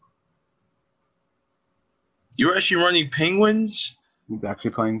 You're actually running Penguins? He's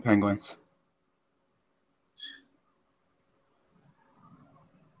actually playing Penguins.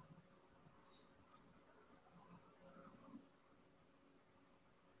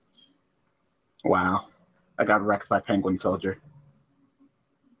 Wow. I got wrecked by Penguin Soldier.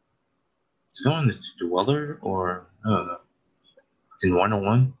 It's going to Dweller or in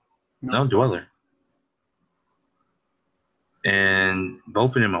 101? No, Dweller. And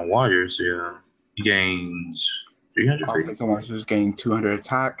both of them are warriors, so yeah. He gains 300 free. So Monsters gain 200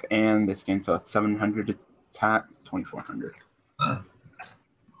 attack, and this gains 700 attack 2,400. Uh,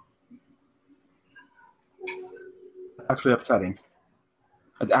 Actually upsetting.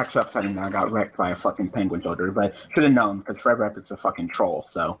 It's actually upsetting that I got wrecked by a fucking penguin soldier, but should have known because Februrary is a fucking troll.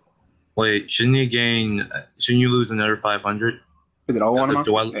 So. Wait, shouldn't you lose another 500? Is it all water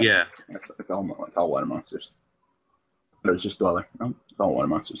monsters? Yeah. It's all water monsters. But it's just Dweller. No, it's all water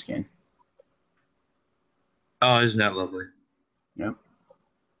monsters can. Oh, isn't that lovely? Yep.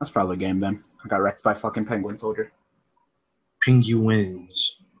 That's probably a game then. I got wrecked by fucking penguin soldier.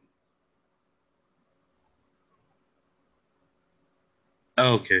 Penguins.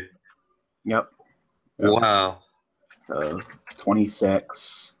 Oh, okay. Yep. Wow. So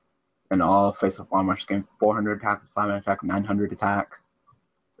 26 and all face up armor skin, 400 attack, 500 attack, 900 attack.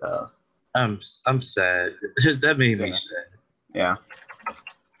 So I'm sad. That made me sad. Yeah.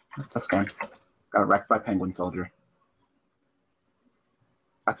 That's game. Got wrecked by penguin soldier.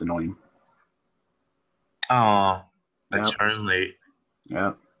 That's annoying. Oh, I turned late.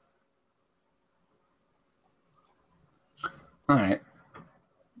 Yep. All right.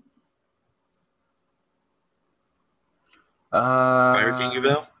 Fire King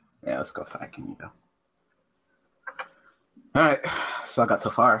Yubel? Yeah, let's go Fire King Yubel. All right. So I got so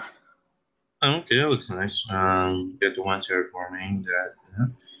far. Oh, okay, that looks nice. You get the one terraforming that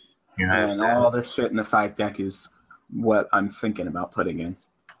you have. And all this shit in the side deck is what I'm thinking about putting in.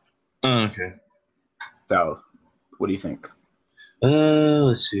 Oh, okay. So, what do you think?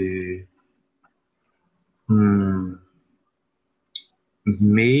 Let's see.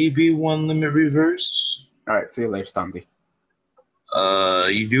 Maybe one limit reverse. All right, see you later, Stomby.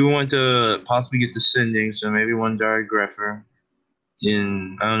 You do want to possibly get the sending, so maybe one Digrapher. I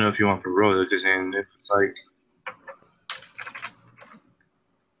don't know if you want Heroics, and if it's like,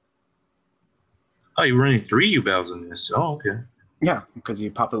 oh, you're running 3 Yubels in this. Oh, okay. Yeah, because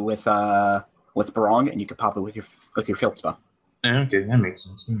you pop it with Barong, and you can pop it with your field spell. Yeah, okay, that makes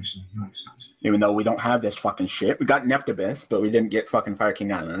sense. Even though we don't have this fucking shit, we got Neptibus, but we didn't get fucking Fire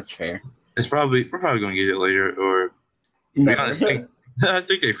King Island. That's fair. We're probably gonna get it later, or No. I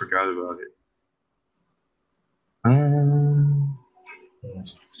think they forgot about it.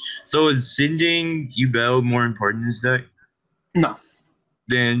 So is sending Yubel more important in this deck? No.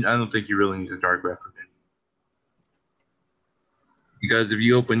 Then I don't think you really need a Dark Reference. Because if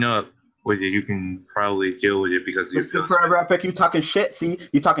you open up with it, you can probably deal with it because you feel forever epic. You talking shit? See,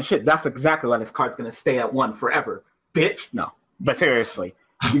 you talking shit. That's exactly why this card's gonna stay at 1 forever, bitch. No, but seriously,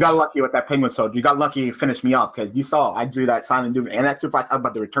 you got lucky with that penguin soldier. You got lucky you finished me off because you saw I drew that silent doom and that 2-5. I was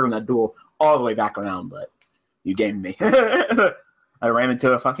about to return that duel all the way back around, but you gamed me. I ran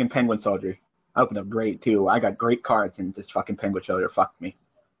into a fucking penguin soldier. I opened up great too. I got great cards, and this fucking penguin soldier fucked me.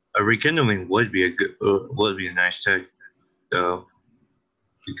 A rekindling would be a nice tech, though.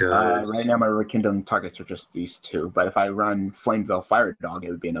 Because right now my rekindling targets are just these two, but if I run Flameville Fire Dog, it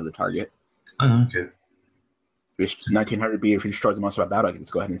would be another target. Oh, okay. 1900 B, if he destroys the monster by battle, I can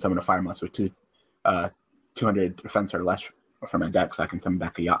just go ahead and summon a fire monster with 200 defense or less from my deck, so I can summon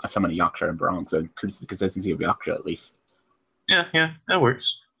back summon a Yaksha and Barong, so increase the consistency of Yaksha at least. Yeah, that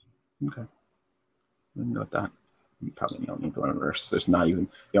works. Okay. Note that. You probably don't need to reverse. There's not even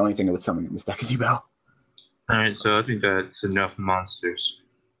the only thing that would summon in this deck is Yubel. Alright, so I think that's enough monsters.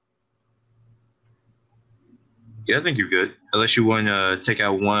 Yeah, I think you're good. Unless you want to take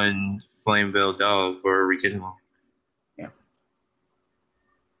out one Flameville Dog for a rekindling. Yeah.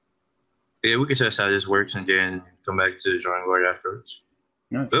 Yeah, we can test how this works and then come back to the drawing board afterwards.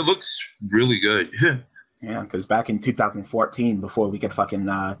 Yeah. It looks really good. Yeah, because back in 2014, before we could fucking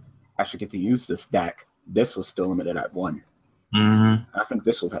actually get to use this deck, this was still limited at 1. Mm-hmm. I think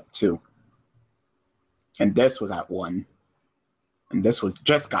this was at 2. And this was at 1. And this was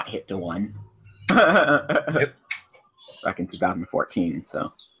just got hit to 1. Yep. Back in 2014,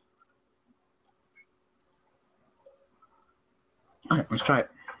 so. All right, let's try it.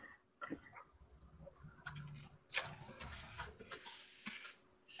 You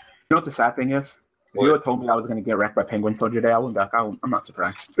know what the sad thing is? If you had told me I was going to get wrecked by Penguin Soldier today, I wouldn't be like, I'm not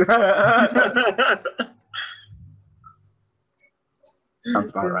surprised. Sounds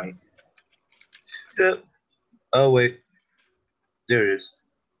about right. Yep. Oh, wait. There it is.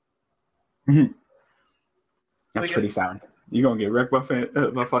 That's pretty sad. You're going to get wrecked by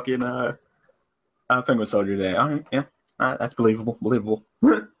fucking Penguin Soldier today. All right, yeah. That's believable. Believable.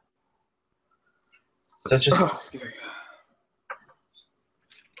 Such a...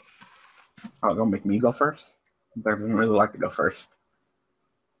 Oh, gonna make me go first? I doesn't really like to go first.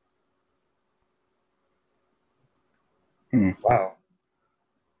 Wow.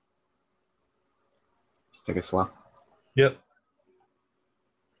 Let's take it slow. Yep.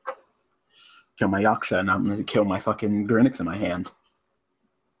 kill my Yaksha, and I'm gonna kill my fucking Grinix in my hand.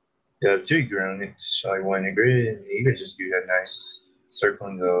 Yeah, 2 Grunics, like 1 in grid, and you could just do that nice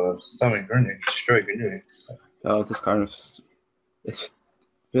circling the summon Grunic, destroy Grunics. So this card is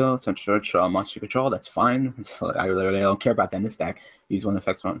built and search monster control. That's fine. So I really don't care about that in this deck. Use one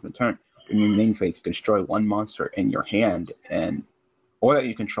effects on return. In your main phase, you can destroy 1 monster in your hand, or that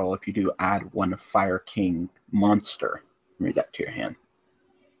you control. If you do, add 1 Fire King monster from your deck to your hand.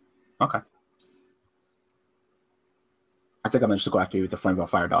 Okay. I think I'm gonna just go after you with the Flameball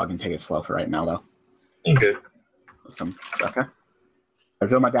Fire Dog and take it slow for right now, though. Okay. Okay. I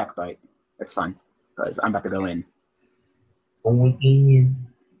feel my back bite. It's fine, because I'm about to go in. Going in.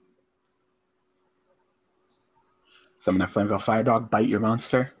 Summon that Flameville Fire Dog, bite your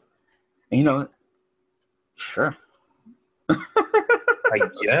monster. And you know what? Sure. I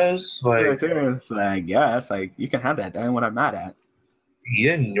guess, like... I guess, like, you can have that. That ain't what I'm mad at.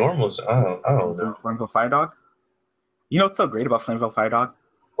 Yeah, normals, I don't know. Flameville Fire Dog? You know what's so great about Flameville Fire Dog?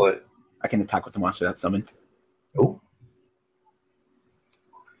 What? I can attack with the monster that's summoned. Oh.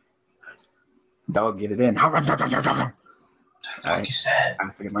 Dog, get it in. What the fuck is that?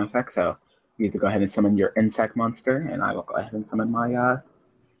 I forget my effect, so you need to go ahead and summon your insect monster, and I will go ahead and summon my,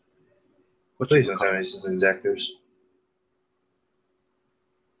 Please don't tell me this is Exactors.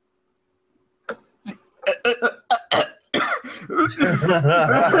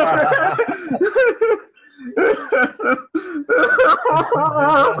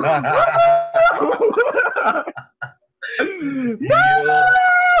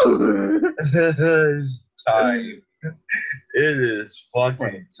 It's time. It is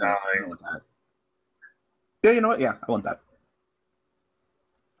fucking time. Yeah, you know what? Yeah, I want that.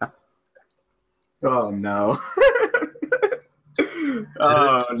 Oh no.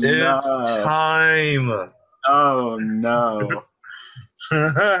 Oh It's no. time. Oh no.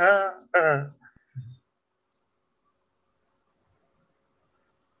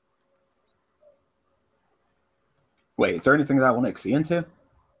 Wait, is there anything that I want to XC into?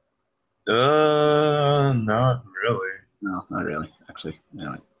 Not really. No, not really. Actually,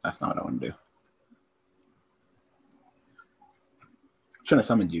 no, that's not what I want to do. Shouldn't have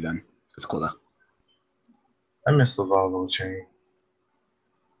summoned you then. It's cool though. I miss the Volvo chain.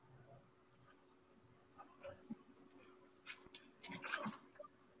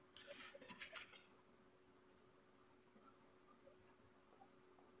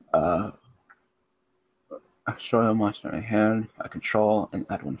 I destroy a monster in my hand. I control and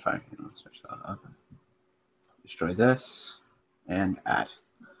add 1 fire monster. So destroy this and add.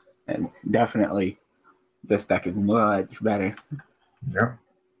 And definitely, this deck is much better. Yeah.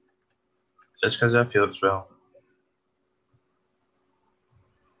 Just because I feel it's well.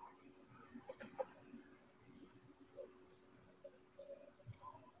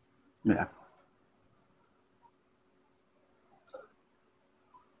 Yeah.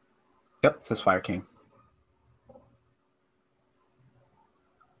 Yep, it says Fire King.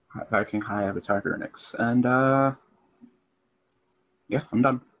 Fire King High Avatar Gurnix. And yeah, I'm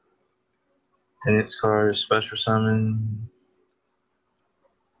done. And its card special summon.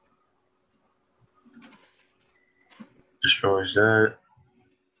 Destroys that.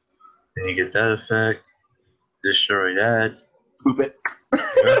 Then you get that effect. Destroy that. Swoop it.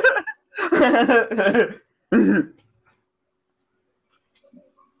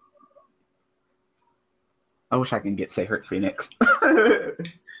 I wish I can get Say Hurt Phoenix.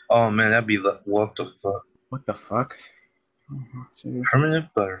 Oh man, that'd be what the fuck? What the fuck? Permanent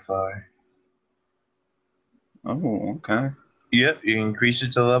butterfly. Oh, okay. Yep, you increase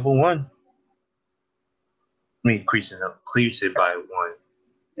it to level 1. I mean, increase it by 1.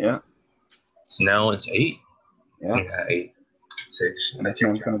 Yeah. So now it's 8. Yeah. Yeah, 8, 6. And that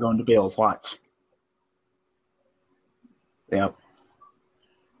man's gonna go into Bale's watch. Yep.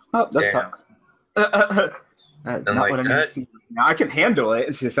 Oh, that Damn. sucks. That's not like what I need that? to see. Now I can handle it.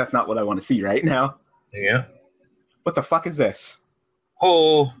 It's just that's not what I want to see right now. Yeah. What the fuck is this?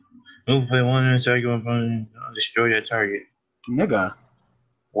 Oh, move by 1 and target 1 opponent. Destroy that target. Nigga.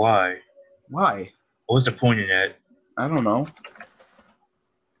 Why? Why? What's the point in that? I don't know.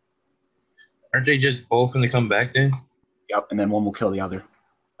 Aren't they just both gonna come back then? Yep, and then one will kill the other.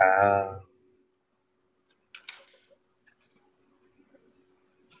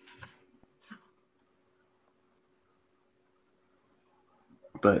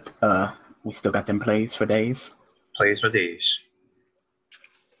 But we still got them plays for days. Plays for days.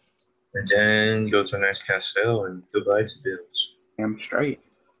 And then go to the next castle and goodbye to Bills. Damn straight.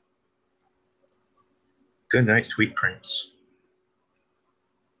 Good night, sweet prince.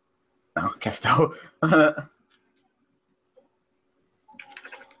 No, Castel.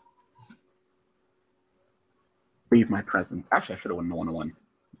 Leave my presence. Actually, I should have won the 1-1.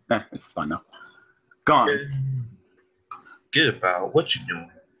 It's fine though. Gone. Get about what you doing.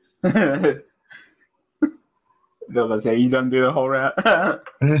 They'll say you done do the whole rap. No,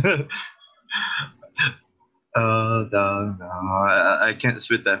 I can't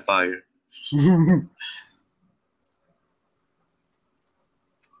spit that fire.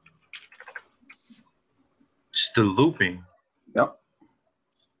 It's the looping. Yep.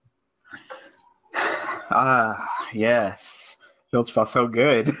 Yes. Feels felt so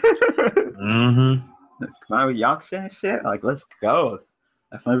good. Mm-hmm. Come on with Yaksha and shit. Like, let's go.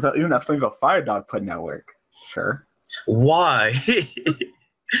 Even that Flameville Fire Dog putting out work. Sure. Why?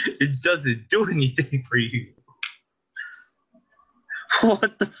 It doesn't do anything for you.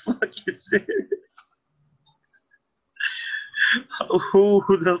 What the fuck is it? Who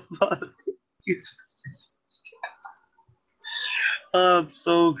the fuck is this? I'm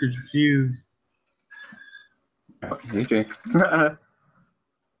so confused. GG.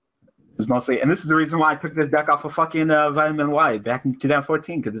 It's mostly, and this is the reason why I picked this deck off of fucking Vitamin Y back in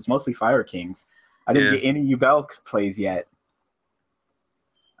 2014, because it's mostly Fire Kings. I didn't get any Yubel plays yet.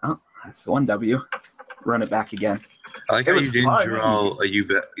 Oh, that's 1W. Run it back again. I like how you didn't draw a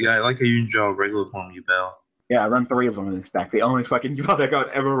Yubel. Yeah, I like how you didn't draw a regular form Yubel. Yeah, I run 3 of them in this deck. The only fucking Yubel deck I would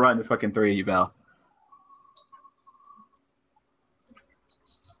ever run is fucking 3 Yubel.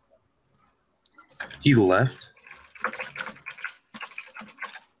 He left?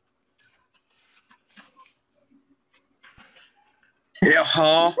 Yeah,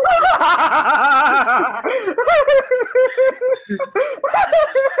 huh?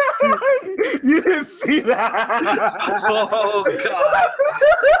 You didn't see that? Oh, God.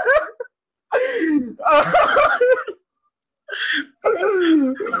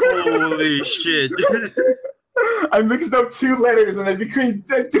 Holy shit. I mixed up 2 letters and they became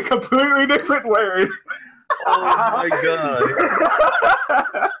a completely different word. Oh, my God.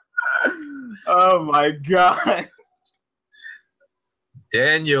 Oh, my God.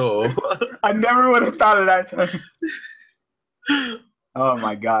 Daniel. I never would have thought of that time. Oh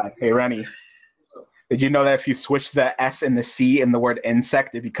my God. Hey, Rennie. Did you know that if you switch the S and the C in the word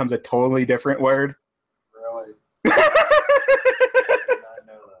insect, it becomes a totally different word? Really?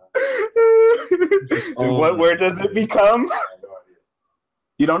 What word does it become? I have no idea.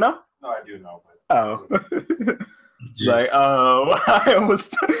 You don't know? No, I do know. Oh. Like, oh, I was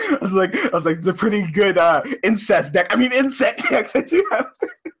like, it's a pretty good incest deck. I mean, insect deck that you have.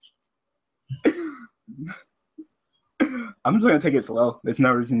 I'm just gonna take it slow. There's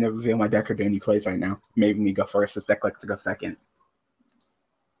no reason to reveal my deck or do any plays right now. Maybe me go first. This deck likes to go second.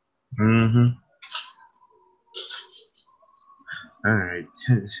 Mm-hmm. All right.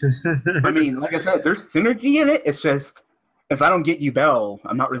 I mean, like I said, there's synergy in it. It's just if I don't get Yubel,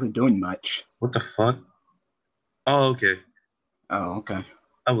 I'm not really doing much. What the fuck? Oh, okay. Oh, okay.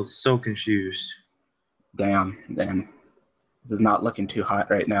 I was so confused. Damn. This is not looking too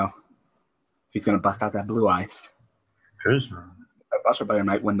hot right now. He's gonna bust out that blue eyes. Charisma. Buster Player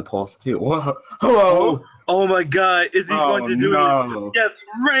might win the polls too. Whoa. Hello. Oh my God! Is he going to do it? Yes,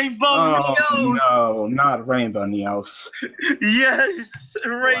 Rainbow Neos. No, not Rainbow Neos. Yes,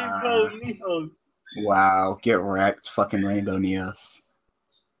 Rainbow Neos. Wow, get wrecked, fucking Rainbow Neos.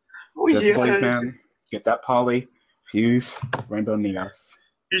 Oh yeah, man. Get that poly, fuse, Rainbow Neos.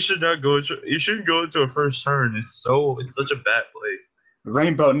 You should not go. You shouldn't go into a first turn. It's such a bad play.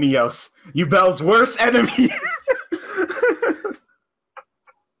 Rainbow Neos, Yubel's worst enemy.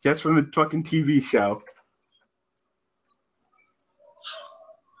 Just from the fucking TV show.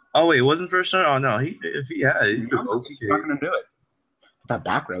 Oh wait, it wasn't first turn. Oh no, if he had it, He's not gonna do it. That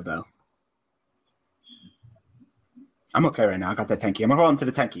back row though. I'm okay right now. I got that tanky. I'm gonna hold on to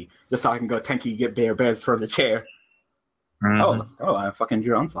the tanky just so I can go tanky, get bears for the chair. Mm-hmm. Oh, I fucking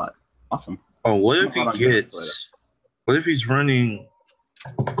drew onslaught. Awesome. Oh, what if he gets? What if he's running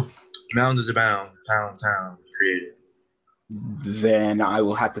mound to bound, pound town created? Then I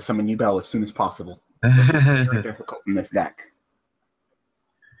will have to summon Yubel as soon as possible. Very difficult in this deck.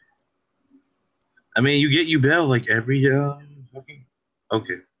 I mean, you get Yubel like every fucking.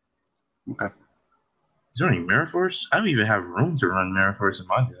 Okay. Okay. Is there any Mirror Force? I don't even have room to run Mirror Force in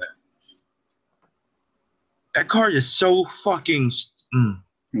my deck. That card is so fucking.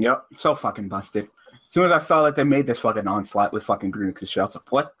 Yep, so fucking busted. As soon as I saw that they made this fucking onslaught with fucking Greenix shell, I was like,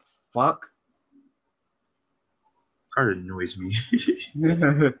 what the fuck? Card annoys me.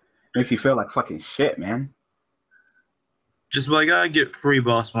 Makes you feel like fucking shit, man. Just like I get free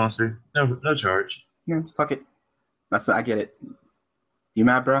boss monster, no charge. Yeah, fuck it. I get it. You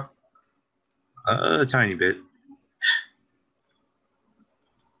mad, bro? A tiny bit.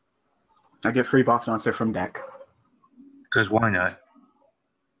 I get free boss monster from deck. Because why not?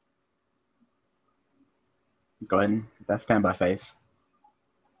 Go ahead. That standby phase.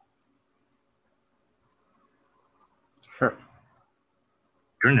 Sure.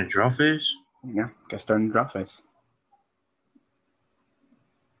 You're in the draw phase? Yeah, guess they're in the draw phase.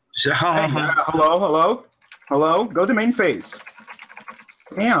 So, Hey, hello. Go to main phase.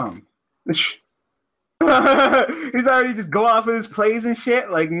 Damn. He's already just go off of his plays and shit.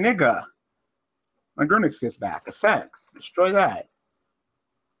 Like, nigga. My Gurnix gets back. Effects. Destroy that.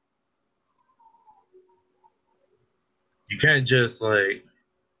 you can't just, like...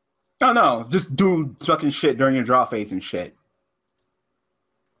 No. Just do fucking shit during your draw phase and shit.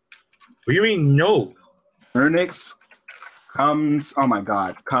 What do you mean, no? Gurnix comes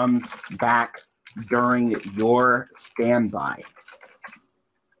back during your standby.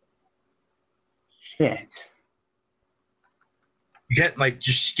 Shit. You can't, like,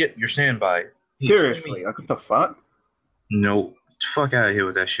 just skip your standby. Seriously, like, what the fuck? No. Get the fuck out of here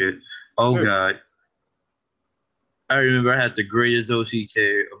with that shit. Oh, Dude. God. I remember I had the greatest OCK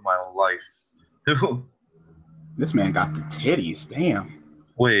of my life. This man got the titties. Damn.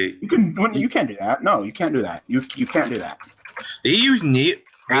 Wait. You can't do that. No, you can't do that. You can't do that. They use Alias?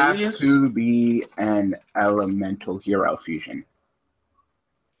 Has to be an elemental hero fusion.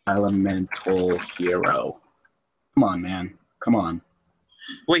 Elemental hero. Come on, man. Come on.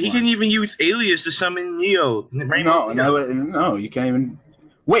 Wait, he can even use Alias to summon Neo. No, you can't even.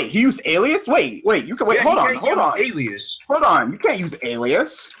 Wait, he used Alias? Wait, you can wait. Yeah, hold on. Alias. Hold on, you can't use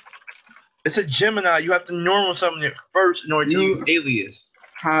Alias. It's a Gemini. You have to normal summon it first in order to use Alias.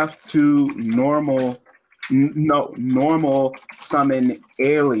 Have to normal summon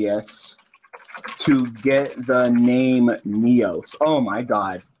Alias to get the name Neos. Oh my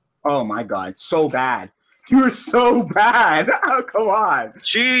god, so bad. You're so bad. Oh, come on.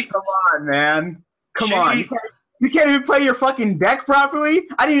 Come on, man. Come on. You can't even play your fucking deck properly.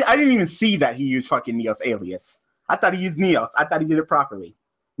 I didn't even see that he used fucking Neos Alias. I thought he used Neos. I thought he did it properly.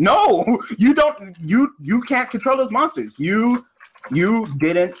 No, you don't. You can't control those monsters. You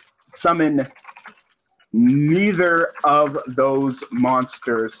didn't summon neither of those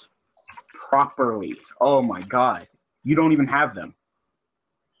monsters properly. Oh my god. You don't even have them.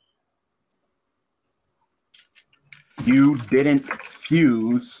 You didn't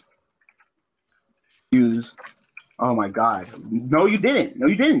fuse. Oh my god. No, you didn't.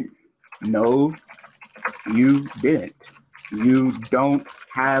 You don't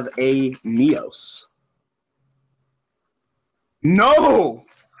have a Neos. No!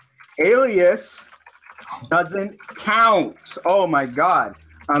 Alias doesn't count. Oh my god.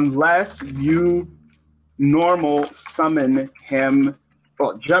 Unless you normal summon him.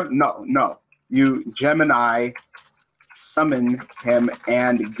 Well, you Gemini summon him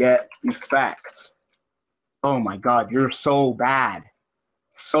and get effects. Oh my god, you're so bad.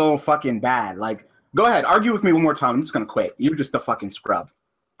 So fucking bad. Like, go ahead, argue with me one more time. I'm just gonna quit. You're just a fucking scrub.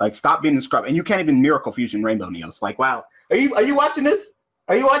 Like, stop being a scrub. And you can't even Miracle Fusion Rainbow Neos. Like, wow. Are you watching this?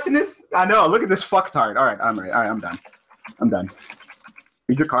 Are you watching this? I know. Look at this fucktard. All right, I'm done.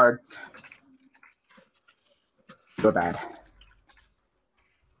 Read your cards. So bad.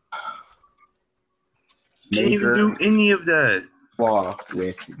 Can't even do any of that. Flaw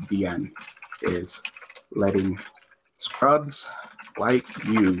with DN is letting scrubs like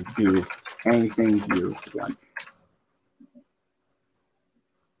you do anything you want.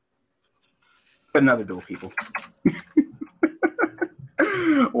 Another duel, people.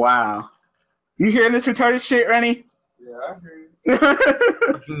 Wow. You hearing this retarded shit, Rennie? Yeah, I hear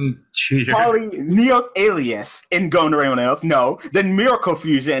you. Calling Neos Alias and going to Rainbow Nails? No. Then Miracle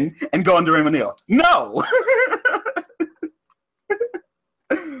Fusion and going to Rainbow Nails? No.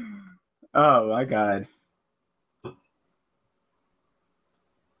 Oh my god.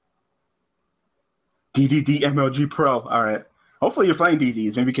 DDD MLG Pro. All right. Hopefully you're playing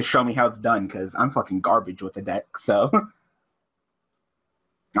DDs. Maybe you can show me how it's done, because I'm fucking garbage with the deck. So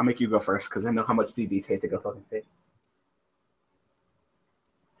I'll make you go first, because I know how much DDs hate to go fucking face.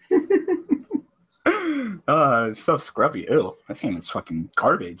 Oh, it's so scrubby. Ew. That game is fucking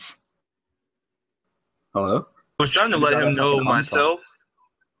garbage. Hello? I was trying to let him know myself.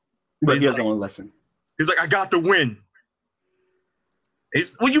 But he doesn't want to listen. He's like, I got the win.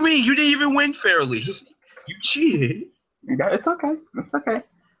 What do you mean? You didn't even win fairly. You cheated. It's okay. It's okay.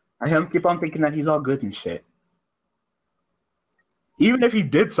 I hear him keep on thinking that he's all good and shit. Even if he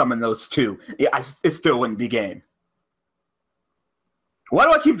did summon those two, it still wouldn't be game. Why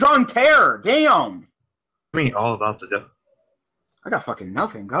do I keep drawing terror? Damn. I mean, all about the death. I got fucking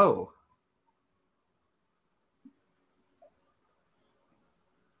nothing. Go.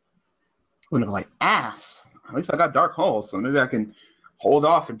 Wouldn't have like ass. At least I got Dark Hole, so maybe I can hold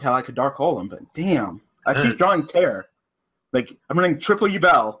off until I could Dark Hole him. But damn, I keep drawing Tear. Like, I'm running triple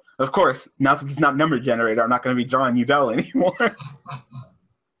Yubel. Of course, now since it's not number generator, I'm not going to be drawing Yubel anymore.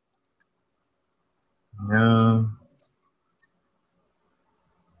 No.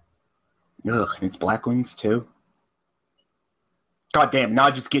 Ugh, and it's Black Wings too. God damn, now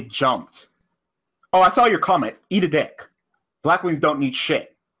I just get jumped. Oh, I saw your comment. Eat a dick. Black Wings don't need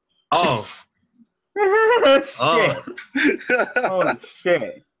shit. Oh. Shit. Oh. Holy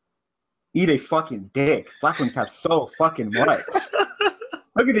shit. Eat a fucking dick. Black Wings have so fucking much.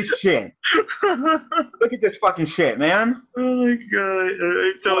 Look at this shit. Look at this fucking shit, man. Oh my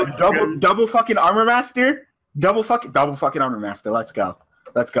god. Double fucking Armor Master? Double fucking Armor Master. Let's go.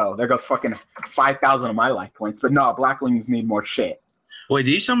 Let's go. There goes fucking 5,000 of my life points. But no, Black Wings need more shit. Wait,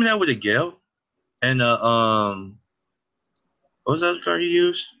 did you summon that with a Gale? And what was that card you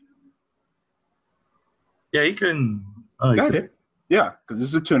used? Yeah, he couldn't. Oh, he could. Yeah, because this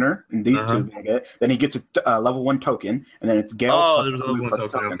is a tuner, and these two get it. Then he gets a level 1 token, and then it's Gale. Oh, there was a level 1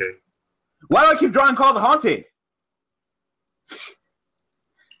 token. Okay. Why do I keep drawing Call the Haunted?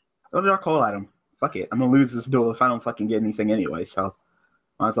 Don't draw Call at him. Fuck it. I'm gonna lose this duel if I don't fucking get anything anyway. So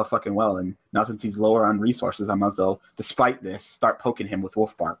might as well fucking well. And now since he's lower on resources, I might as well, despite this, start poking him with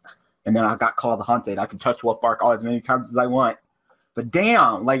Wolf Bark. And then I got Call the Haunted. I can touch Wolf Bark all as many times as I want. But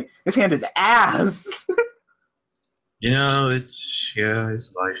damn, like this hand is ass. You know, it's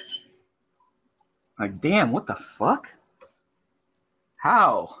life. Like, damn, what the fuck?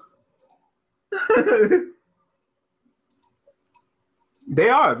 How?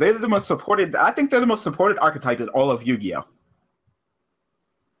 They're the most supported. I think they're the most supported archetype in all of Yu-Gi-Oh!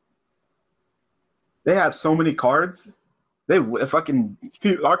 They have so many cards. They fucking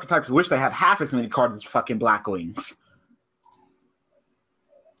archetypes wish they had half as many cards as fucking Black Wings.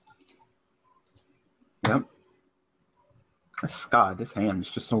 Yep. God, this hand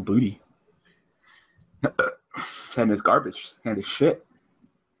is just so booty. This hand is garbage. This hand is shit.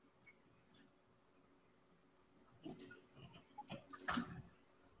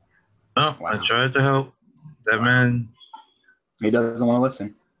 Oh, wow. I tried to help. That man. He doesn't want to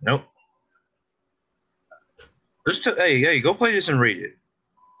listen. Nope. Hey, go play this and read it.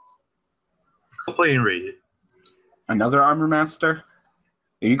 Go play and read it. Another Armor Master?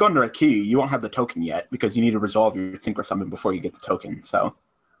 If you go under a key, you won't have the token yet because you need to resolve your Synchro Summon before you get the token. So,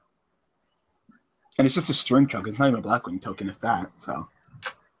 and it's just a string token. It's not even a Blackwing token, if that. So,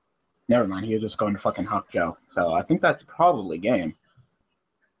 never mind. He'll just go into fucking Hawk Joe. So I think that's probably game.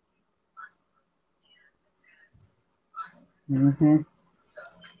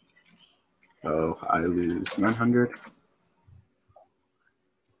 So I lose 900.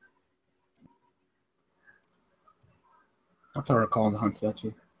 I thought I called the Hunted at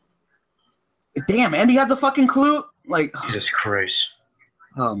you. Damn, Andy has a fucking clue? Like, Jesus Christ.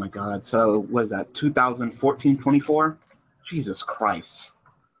 Oh my god. So, what is that? 2014-24? Jesus Christ.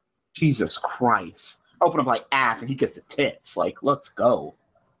 Jesus Christ. Open up like ass and he gets the tits. Like, let's go.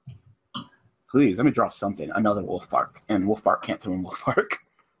 Please, let me draw something. Another Wolf Bark. And Wolf Bark can't throw in Wolf Bark.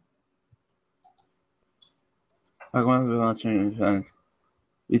 I want to launch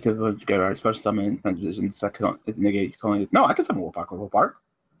it's a together, special summon transition. It's negate. No, I can summon Wolf Bark or Wolf Bark.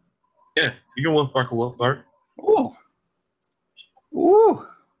 Yeah, you can Wolf Bark or Wolf Bark. Ooh. Ooh.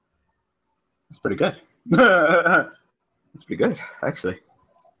 That's pretty good. That's pretty good, actually.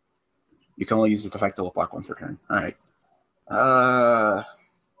 You can only use this effect to Wolf Bark once per turn. All right.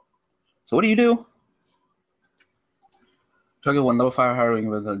 So what do you do? Target one low fire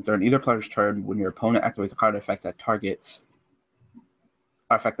harrowing during either player's turn when your opponent activates a card effect that targets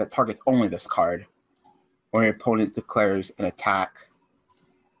only this card, or your opponent declares an attack.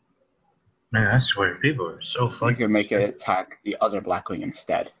 Man, I swear, people are so fucking. You can make it attack the other Blackwing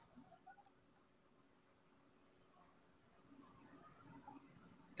instead.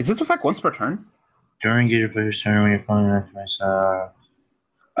 Is this effect once per turn? During either player's turn when your opponent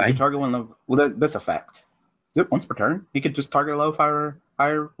activates target one low. Well, this effect. Is it once per turn? He could just target a low fire,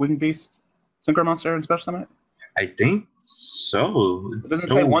 higher winged beast, synchro monster, and special summon it? I think so. It doesn't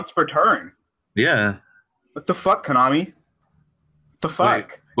say once per turn. Yeah. What the fuck, Konami? What the fuck?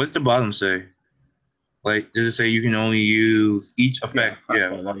 Wait, what's the bottom say? Like, does it say you can only use each effect? Yeah.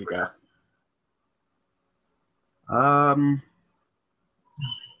 Okay, there you go.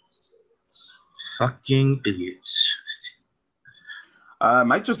 Fucking idiots.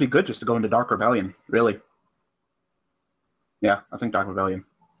 Might just be good just to go into Dark Rebellion, really. Yeah, I think Dark Rebellion.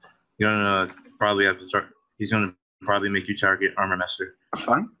 You're gonna probably have to start. He's gonna probably make you target Armor Master.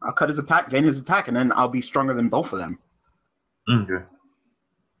 Fine. I'll cut his attack, gain his attack, and then I'll be stronger than both of them. Okay.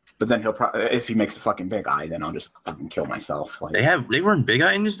 But then he'll probably, if he makes a fucking big eye, then I'll just fucking kill myself. Like, they run Big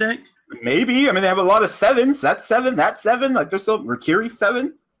Eye in this deck? maybe. I mean, they have a lot of 7s. That's 7. That's 7. Like, there's some Rikiri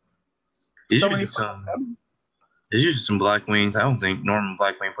 7. There's usually some Black Wings I don't think normal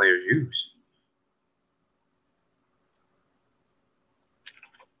Black Wing players use.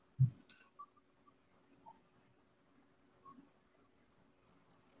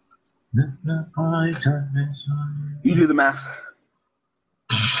 You do the math.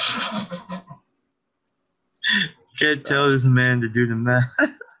 Can't tell this man to do the math.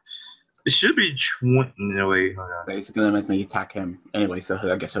 It should be 20. No, wait, hold on. He's gonna make me attack him anyway, so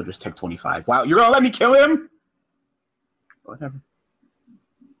I guess he'll just take 25. Wow, you're gonna let me kill him? Whatever.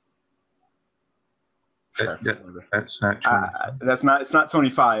 Sure, whatever. That's not 25. That's not. It's not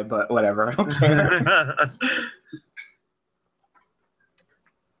 25, but whatever. I don't care.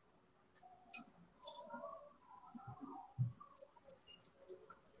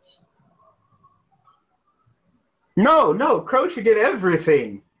 No, Crow should get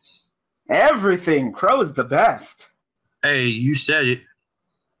everything. Everything. Crow is the best. Hey, you said it.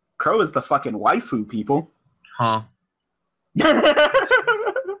 Crow is the fucking waifu, people. Huh?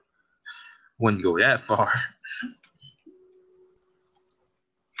 Wouldn't go that far.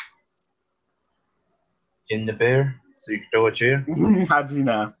 In the bear, so you can throw a chair. How'd you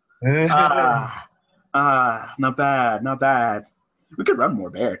know? Not bad, not bad. We could run more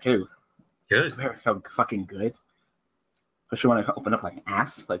bear too. Good. Bear is so fucking good. Especially when I open up like an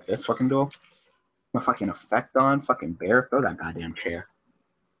ass like this fucking duel. My fucking effect on fucking bear. Throw that goddamn chair.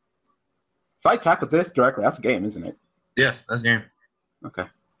 If I attack with this directly, that's a game, isn't it? Yeah, that's a game. Okay.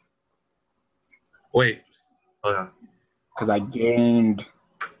 Wait, hold on. Because I gained.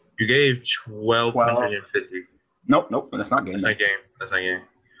 You gave 1,250. Nope, that's not game. That's not game. That's not game.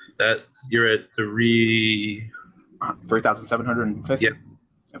 That's you're at 3,750. Yep.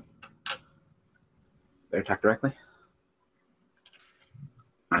 They attack directly.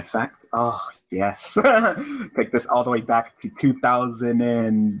 My effect. Oh yes. Take this all the way back to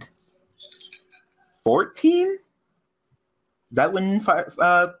 2014. Is that when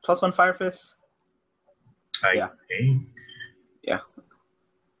 +1 Fire Fist? I think. Yeah.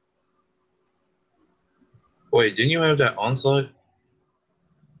 Wait, didn't you have that onslaught?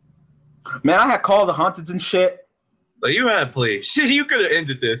 Man, I had Call of the Haunteds and shit. Like you had played. Shit, you could have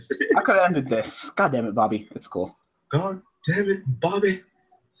ended this. I could have ended this. God damn it, Bobby. It's cool. God damn it, Bobby.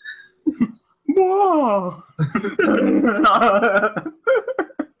 Whoa.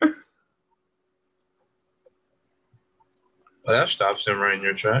 Well, that stops him right in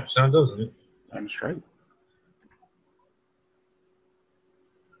your tracks, now doesn't it? I'm straight.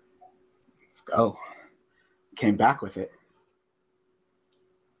 Let's go. Came back with it.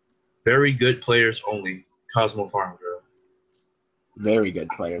 Very good players only. Cosmo Farm Girl. Very good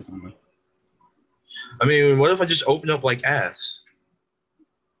players only. I mean, what if I just open up like ass?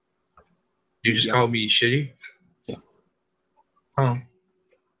 You just call me shitty? Yeah. Huh?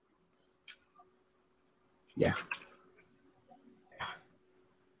 Yeah.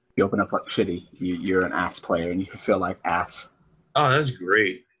 You open up like shitty, you're an ass player and you feel like ass. Oh, that's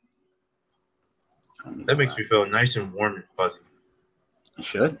great. That makes me feel nice and warm and fuzzy. You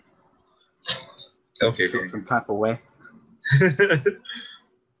should. Okay, feel some type of way.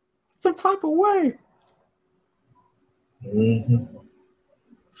 Some type of way. Mm-hmm.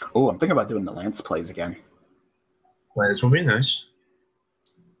 Oh, I'm thinking about doing the Lance plays again. Lance will be nice.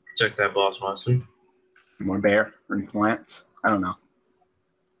 Check that boss monster. More bear or Lance. I don't know.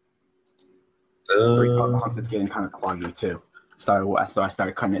 It's getting kind of cloggy too. So I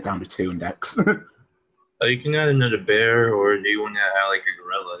started cutting it down to 2 index. You can add another bear, or do you want to add like a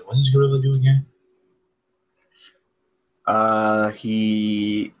gorilla? What does gorilla do again? When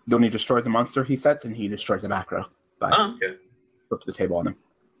he destroys the monster he sets, and he destroys the back row. Okay. Flip the table on him.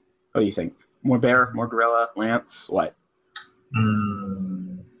 What do you think? More bear, more gorilla, Lance, what?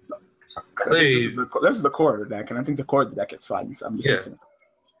 Say this is the core of the deck, and I think the core of the deck is fine. So I'm just using it.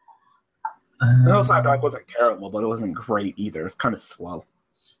 The deck wasn't terrible, but it wasn't great either. It's kind of slow.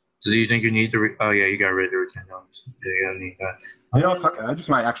 So do you think you need to? Oh yeah, you got rid of the return dogs. You're gonna need that. You know, fuck it. I just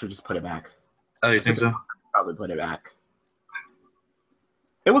might actually just put it back. Oh, you think so? Probably put it back.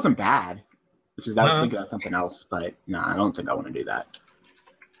 It wasn't bad. Which is I was thinking of something else, but no, I don't think I want to do that.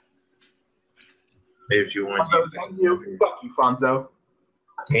 Maybe if you want. Fuck you, Fonzo.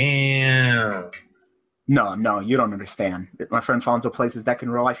 Damn. No, you don't understand. My friend Fonzo plays his deck in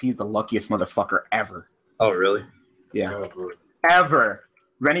real life. He's the luckiest motherfucker ever. Oh, really? Yeah. Ever.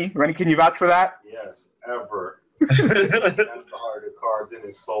 Rennie, can you vouch for that? Yes, ever. That's the heart of cards in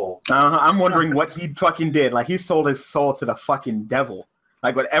his soul. I'm wondering what he fucking did. Like, he sold his soul to the fucking devil.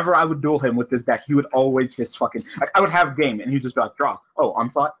 Like, whenever I would duel him with this deck, he would always just fucking... Like, I would have game, and he'd just be like, draw. Oh,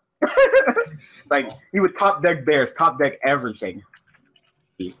 onslaught? Like, he would top deck bears, top deck everything.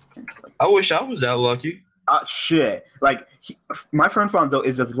 I wish I was that lucky. Shit. Like, my friend Fonzo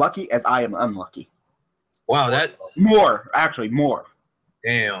is as lucky as I am unlucky. Wow, that's... More. Actually, more.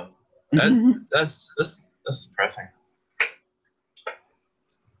 Damn. That's depressing.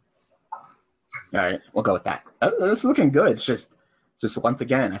 Alright, we'll go with that. It's looking good. It's just once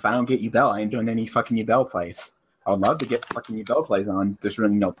again, if I don't get Yubel, I ain't doing any fucking Yubel plays. I would love to get fucking Yubel plays on. There's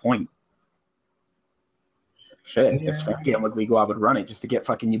really no point. Shit, if that game was legal, I would run it just to get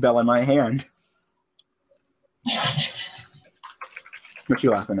fucking Yubel in my hand. What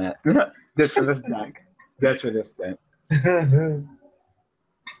you laughing at? Just for this deck. Just for this deck.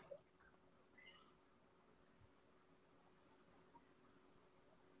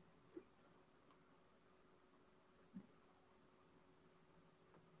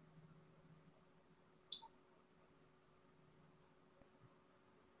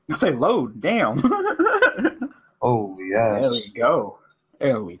 I say load, damn. Oh, yes. There we go.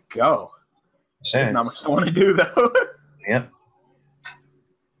 There we go. There's not much I want to do, though. Yep.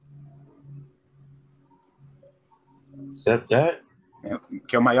 Set that. Yep.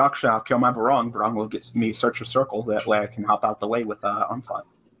 Kill my Yaksha, I'll kill my Barong. Barong will get me Search a Circle. That way I can hop out the way with Onslaught.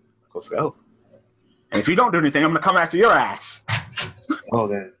 Let's go. And if you don't do anything, I'm going to come after your ass. Oh,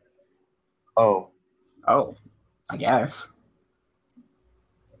 then. Oh. Oh, I guess.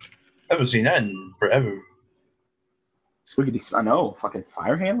 I haven't seen that in forever. Swiggity, I know. Fucking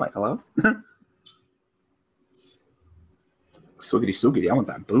Fire Hand, like, hello? Swiggity Swiggity, I want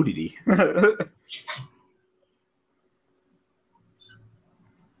that bootity.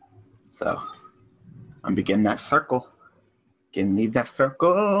 So, I'm beginning that circle. Gonna need that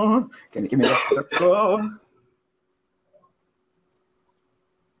circle. Gonna give me that circle.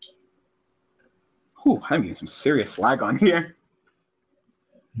 Ooh, I'm getting some serious lag on here.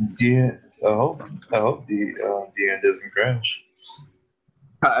 I hope the end doesn't crash.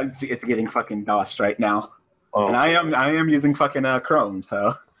 It's getting fucking DOSed right now. Oh. And I am using fucking Chrome,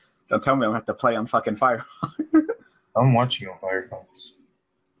 so don't tell me I'm gonna have to play on fucking Firefox. I'm watching on Firefox.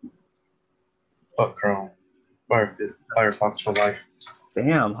 Fuck Chrome. Firefox for life.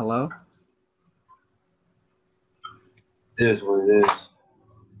 Damn, hello? It is what it is.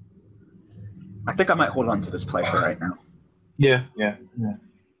 I think I might hold on to this play for right now. Yeah.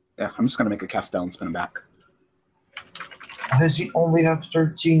 Yeah, I'm just gonna make a Castell and spin him back. Does he only have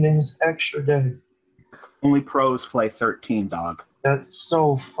 13 in his extra deck? Only pros play 13, dog. That's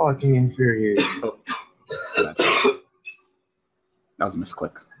so fucking infuriating. Oh. That was a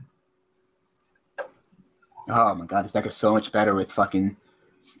misclick. Oh my god, this deck is so much better with fucking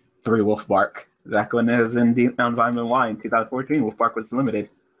 3 Wolf Bark. Back when it was in Deep Down Vitamin Y in 2014, Wolf Bark was limited.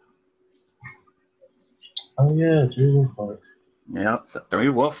 Oh yeah, 3 Wolf Bark. Yep, so 3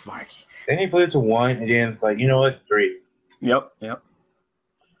 Wolf Bark. Then he put it to 1, and then it's like, you know what, 3. Yep.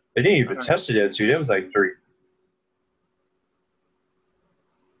 They didn't even test it at 2. That was like 3.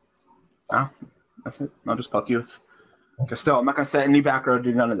 Oh, that's it. I'll just puck you. Because still, I'm not going to set any back row,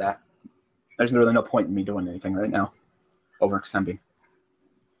 do none of that. There's really no point in me doing anything right now. Overextending.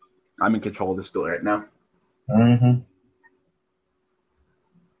 I'm in control of this duel right now. Mm-hmm.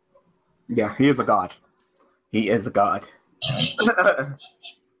 Yeah, he is a god. He is a god.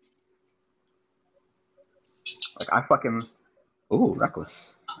 Like, I fucking... Ooh,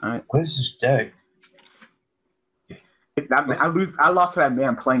 Reckless. Alright. What is this deck? I lost to that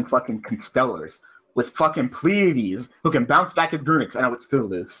man playing fucking Constellars with fucking Pleiades who can bounce back his Grunix, and I would still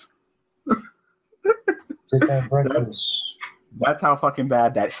lose. Did that Reckless? That's how fucking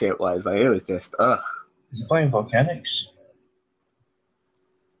bad that shit was. Like, it was just, ugh. Is he playing Volcanics?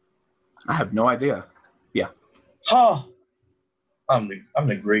 I have no idea. Yeah. Huh. I'm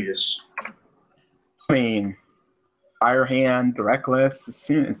the greatest. I mean, Fire Hand, Reckless,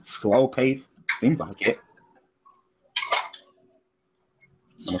 it's slow pace. Seems like it.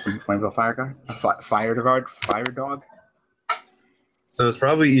 Unless he's playing with a Fire Guy? Fire Dog? So it's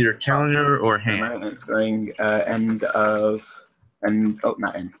probably either calendar or hand. During end of main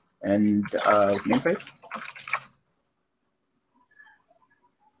phase.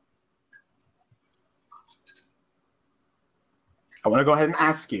 I want to go ahead and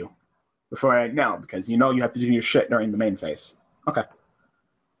ask you before I now, because you know you have to do your shit during the main phase. Okay.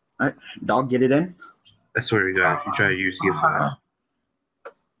 All right, dog, get it in. I swear to God, you try to use the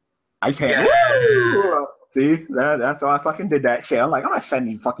Ice hand. Yeah. Woo! See, that's why I fucking did that shit. I'm like, I'm not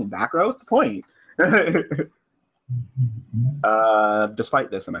sending you fucking back row. What's the point?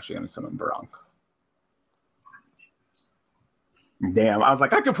 Despite this, I'm actually going to summon Barong. Damn, I was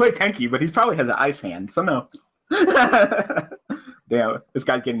like, I could play tanky, but he probably has an ice hand, so no. Damn, this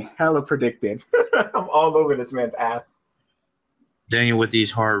guy's getting hella predicted. I'm all over this man's ass. Daniel with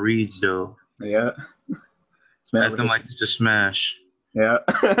these hard reads, though. Yeah. Nothing like this to Smash. Yeah.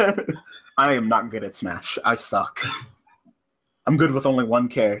 I am not good at Smash. I suck. I'm good with only one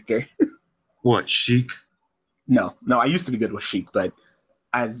character. What, Sheik? No, I used to be good with Sheik, but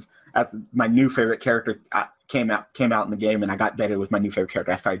as my new favorite character came out in the game, and I got better with my new favorite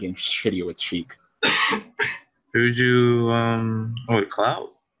character, I started getting shittier with Sheik. Who'd you Cloud?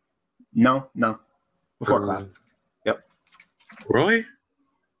 No. Before Cloud. Yep. Roy?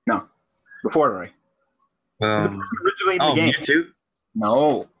 No. Before Roy. Originally in the game. Mewtwo?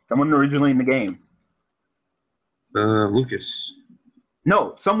 No. Someone originally in the game. Lucas.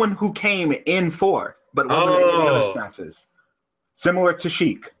 No, someone who came in 4, but wasn't in the other Smashes. Similar to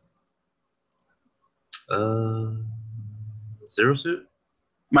Sheik. Zero Suit?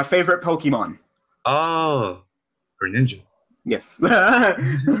 My favorite Pokemon. Oh. Greninja. Yes.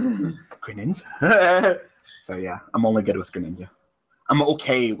 Greninja. So yeah, I'm only good with Greninja. I'm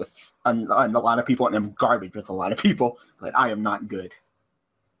okay with a lot of people, and I'm garbage with a lot of people, but I am not good.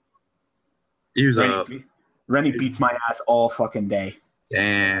 Rennie beats my ass all fucking day.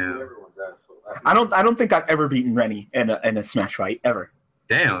 Damn. I don't think I've ever beaten Rennie in a Smash fight ever.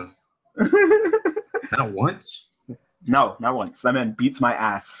 Damn. Not once? No, not once. That man beats my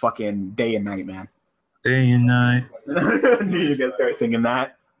ass fucking day and night, man. Day and night. Need to get start singing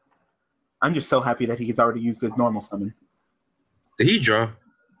that. I'm just so happy that he's already used his normal summon. Did he draw?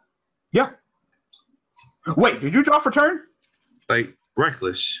 Yeah. Wait, did you draw for turn? Like,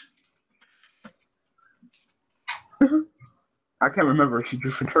 reckless. I can't remember if he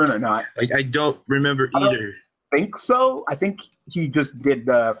drew for turn or not. Like, I don't remember either. I think so. I think he just did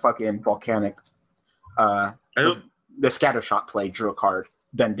the fucking volcanic. The Scattershot play, drew a card,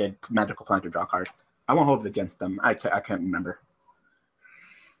 then did Magical Planter, draw a card. I won't hold it against them. I can't remember.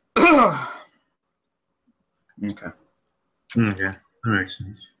 Okay. Okay, that makes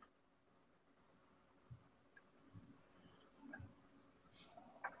sense.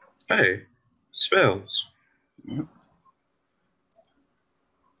 Hey, spells. Mm-hmm.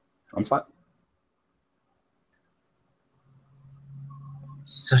 Onslaught.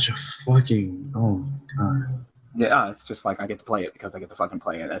 Such a fucking god. Yeah, it's just like I get to play it because I get to fucking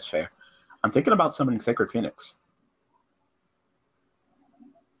play it. That's fair. I'm thinking about summoning Sacred Phoenix.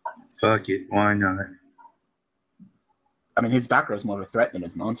 Fuck it, why not? I mean, his back row is more of a threat than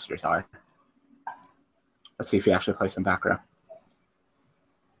his monsters are. Let's see if he actually plays some back row.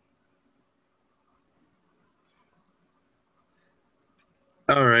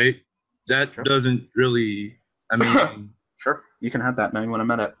 All right, that doesn't really. I mean, sure, you can have that, man. When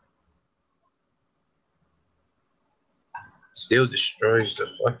I'm at it. Still destroys the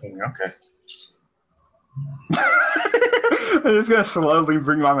fucking. Okay. I'm just gonna slowly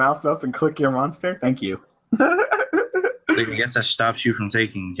bring my mouth up and click your monster. Thank you. I guess that stops you from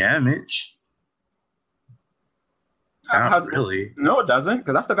taking damage. Not really. No, it doesn't,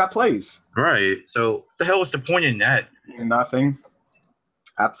 because I still got plays. Right. So, what the hell was the point in that? Nothing.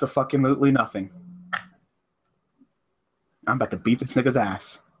 Abso-fucking-lutely nothing. I'm about to beat this nigga's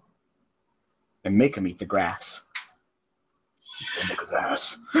ass. And make him eat the grass. Eat the nigga's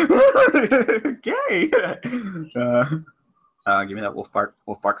ass. Gay! Give me that Wolfbark.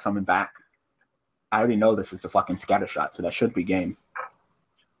 Wolfbark summon back. I already know this is the fucking Scattershot, so that should be game.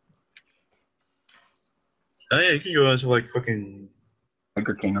 Oh yeah, you can go into like fucking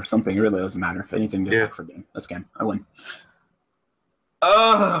Tiger King or something. It really doesn't matter. If anything, just for game. That's game. I win.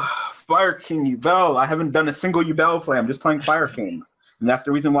 Fire King Yubel. I haven't done a single Yubel play. I'm just playing Fire Kings. And that's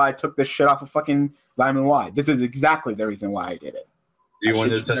the reason why I took this shit off of fucking Vitamin Y. This is exactly the reason why I did it. Do you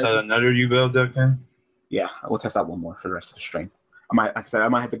want to test out another Yubel deck then? Yeah, we'll test out one more for the rest of the stream. Like I said, I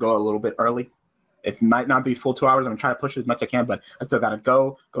might have to go a little bit early. It might not be full 2 hours. I'm trying to push it as much as I can, but I still gotta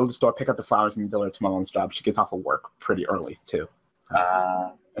go to the store, pick up the flowers, and deliver it to my mom's job. She gets off of work pretty early too.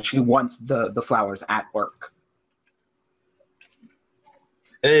 And she wants the flowers at work.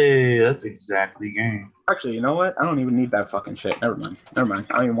 Hey, that's exactly game. Actually, you know what? I don't even need that fucking shit. Never mind. I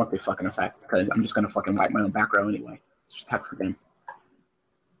don't even want the fucking effect because I'm just gonna fucking wipe my own back row anyway. It's just have for game.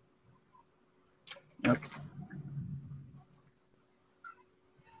 Yep.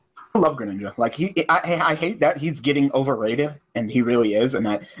 I love Greninja. Like I hate that he's getting overrated, and he really is. And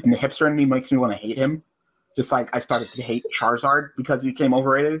the hipster in me makes me want to hate him. Just like I started to hate Charizard because he became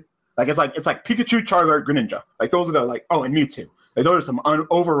overrated. Like it's like Pikachu, Charizard, Greninja. Like those are the and Mewtwo. Like those are some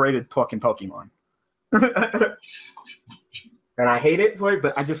overrated fucking Pokemon. And I hate it for it,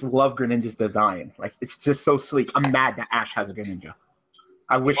 but I just love Greninja's design. Like, it's just so sleek. I'm mad that Ash has a Greninja.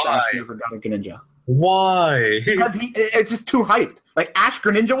 I wish Ash never got a Greninja. Why? Because it's just too hyped. Like, Ash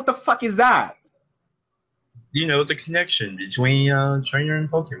Greninja, what the fuck is that? You know, the connection between trainer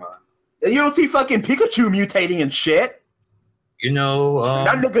and Pokemon. You don't see fucking Pikachu mutating and shit. You know,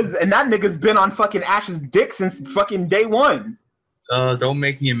 that nigga's been on fucking Ash's dick since fucking day one. Don't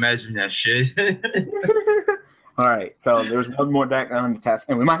make me imagine that shit. All right, so there's one more deck on the test,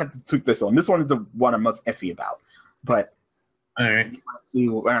 and we might have to tweak this one. This one is the one I'm most iffy about, but all right, see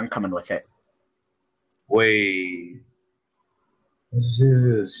where I'm coming with it. Wait, what's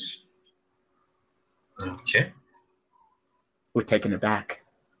this? Okay, we're taking it back.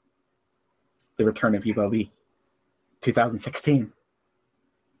 The return of Yubel, 2016,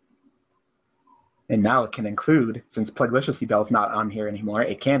 and now it can include, since Plaguelicious Yubel is not on here anymore,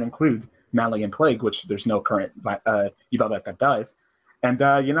 it can include Malian Plague, which there's no current Yubel that does. And,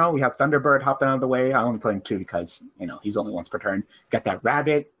 you know, we have Thunderbird hopping out of the way. I only play him 2 because, you know, he's only once per turn. Got that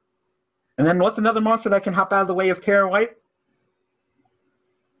Rabbit. And then what's another monster that can hop out of the way of Terra White?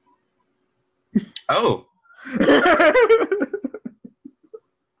 Oh.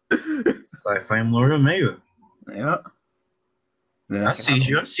 Flame Lord Omega. Yeah. I see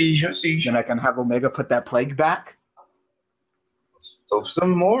you. Then I can have Omega put that Plague back. So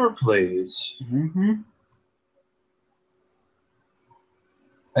some more plays. Mm-hmm.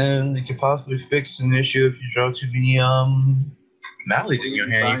 And it could possibly fix an issue if you draw too many Mallies in your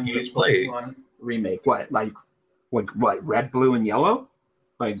hand. You can use Plague. Remake. What? Like what? Red, blue, and yellow?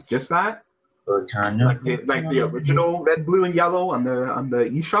 Like just that? Kind of. Like the original red, blue, and yellow on the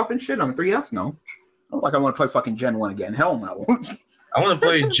eShop and shit on 3DS? No. Like I want to play fucking Gen 1 again. Hell no. I want to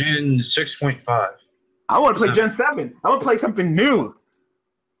play Gen 6.5. I want to play Gen 7. I want to play something new.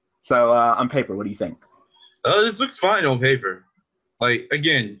 So, on paper, what do you think? This looks fine on paper. Like,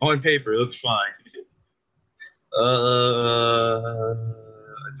 again, on paper, it looks fine. I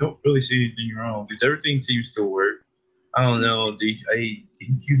don't really see anything wrong because everything seems to work. I don't know. I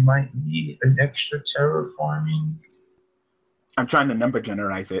think you might need an extra terraforming. I'm trying to number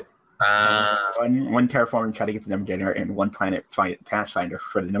generalize it. One terraforming, try to get the number generator, and one planet Pathfinder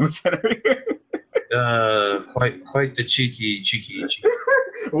for the number generator. Quite the cheeky.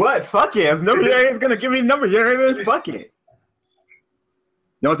 What? Fuck it. If number generator is gonna give me number generators, fuck it.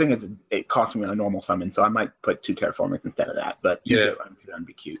 The only thing is it costs me a normal summon, so I might put 2 terraformers instead of that. But yeah, that'd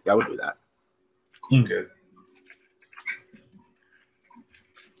be cute. I would do that. Okay.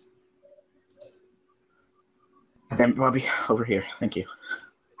 And Bobby, over here. Thank you.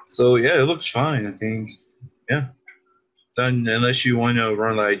 So yeah, it looks fine. I think. Yeah. Then unless you want to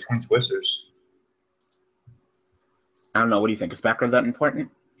run like Twin Twisters. I don't know. What do you think? Is background that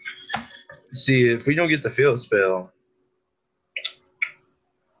important? See, if we don't get the field spell,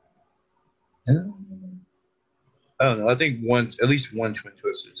 I don't know. I think at least one Twin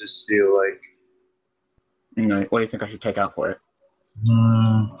Twister is still like. What do you think I should take out for it?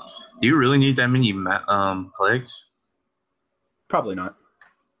 Do you really need that many plagues? Probably not.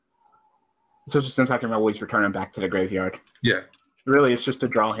 Especially since I can always return him back to the graveyard. Yeah. Really, it's just to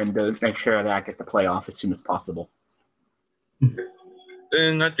draw him to make sure that I get the play off as soon as possible.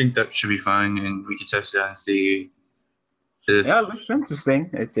 And I think that should be fine, and we can test it out and see. Yeah, it looks interesting.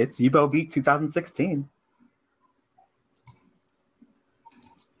 It's Yubel 2016.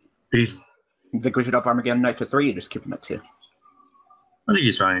 You think we should up Armageddon Knight to 3 or just keep him at 2? I think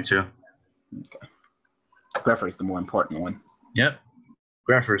he's fine too. Okay. Greffer is the more important one. Yep.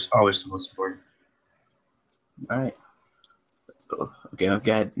 Greffer is always the most important. All right. Okay, I'll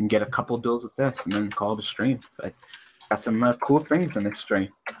go ahead and get a couple of bills with this and then call it a stream. But got some cool things in this stream.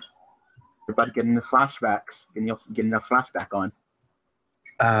 We're about to get into flashbacks. Getting a flashback on.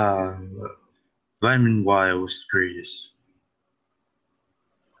 Vitamin Y was the greatest.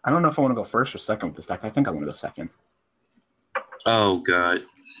 I don't know if I want to go first or second with this deck. I think I want to go second. Oh, God.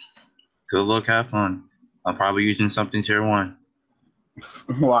 Good luck, have fun. I'm probably using something tier 1.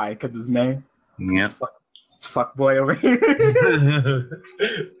 Why? Because his name? Yep. Fuck boy over here.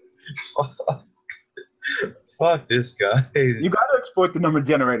 Fuck this guy. You gotta exploit the number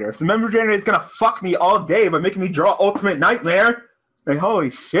generator. If the number generator is gonna fuck me all day by making me draw Ultimate Nightmare, like, holy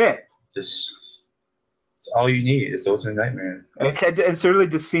shit. It's all you need is Ultimate Nightmare. It really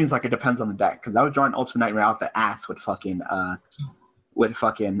just seems like it depends on the deck, because I was drawing Ultimate Nightmare out the ass with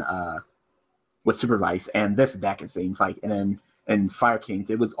Supervise, and this deck it seems like, and then in Fire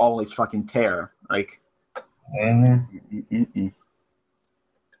Kings it was always fucking Terror. Like,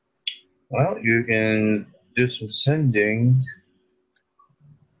 Well, you can do some sending.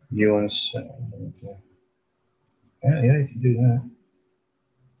 You want to send? Okay. Yeah, you can do that.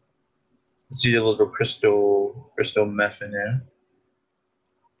 See a little crystal meth in there.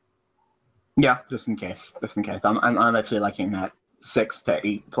 Yeah, just in case. Just in case. I'm actually liking that 6 to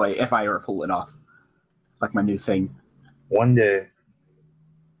 8 play if I ever pull it off. Like my new thing. One day,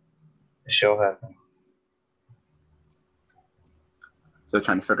 it shall happen. So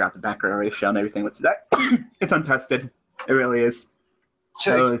trying to figure out the background ratio and everything with that. It's untested. It really is.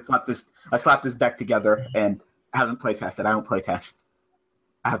 So I slapped this deck together and I haven't play tested. I don't play test.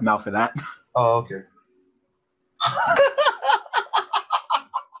 I have Maou for that. Oh, okay.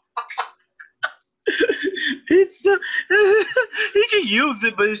 It's he can use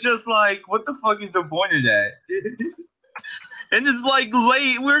it, but it's just like, what the fuck is the point of that? And it's like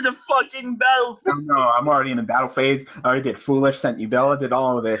late. We're the fucking battlefield. No, I'm already in the battle phase. I already did Foolish, sent Yubel, did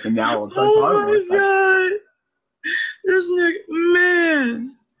all of this, and now Oh my god, this nigga,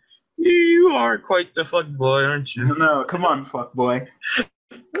 man, you are quite the fuck boy, aren't you? No, come on, fuck boy.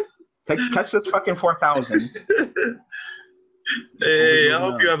 Catch this fucking 4,000. Hey, I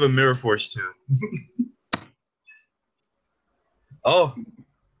hope you have a mirror force too. Oh,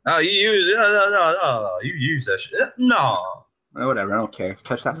 you use no, you use that shit. No, Whatever, I don't care.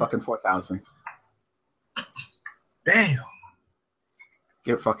 Catch that fucking 4,000. Damn.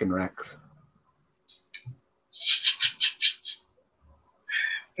 Get fucking wrecked.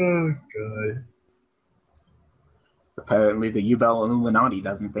 Oh god. Apparently, the Yubel Illuminati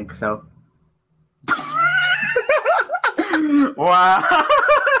doesn't think so. Wow.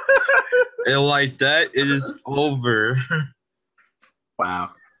 And like that, it is over. Wow.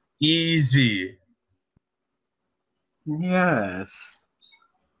 Easy. Yes.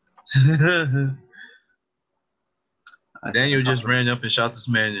 Daniel just ran up and shot this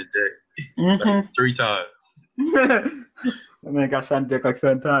man in the dick like 3 times. That man got shot in the dick like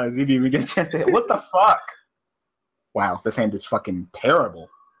 7 times. He didn't even get a chance to hit. What the fuck? Wow, this hand is fucking terrible.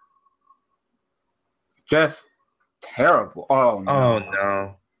 Just terrible. Oh no. Oh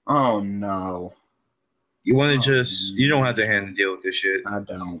no. Oh no. You want to you don't have to hand to deal with this shit. I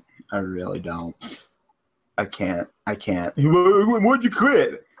don't. I really don't. I can't. Why'd you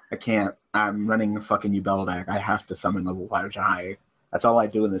quit? I can't. I'm running a fucking Yubel deck. I have to summon level 5 or higher. That's all I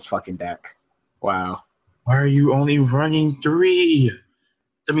do in this fucking deck. Wow. Why are you only running 3?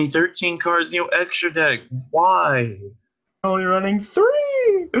 I mean, 13 cards in your extra deck. Why? Only running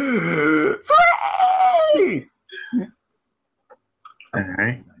 3! 3!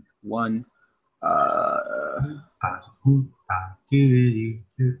 Alright. 1.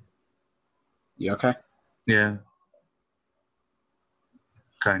 You okay? Yeah.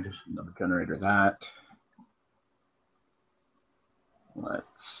 Kind of. Another generator that.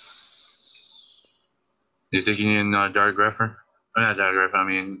 Let's. You're taking in Dark Grapher? Oh, not Dark Grapher, I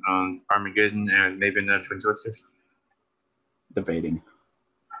mean Armageddon and maybe another Twin Twisters. Debating.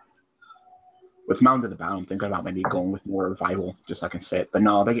 With Mound to the Bound, I'm thinking about maybe going with more Revival, just so I can sit. But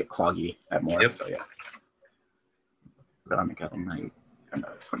no, they get cloggy at more. Yep. So yeah. But Armageddon Knight and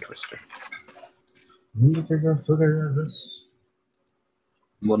Twin Twister.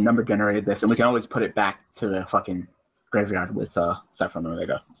 We'll number generate this, and we can always put it back to the fucking graveyard with Saffron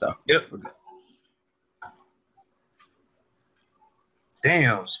Omega. So yep.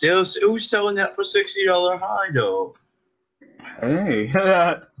 Damn, still who's selling that for $60 high though? Hey,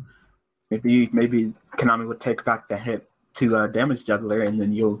 maybe Konami would take back the hit to Damage Juggler, and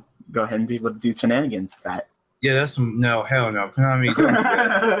then you'll go ahead and be able to do shenanigans with that. Yeah, that's some no hell no. Konami don't do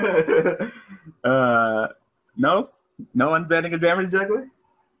that. No unbanning a Damage Juggler.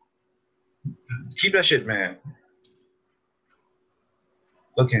 Keep that shit, man.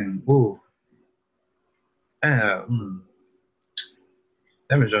 Looking, ooh.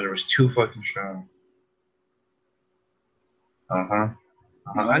 Damage Juggler was too fucking strong. I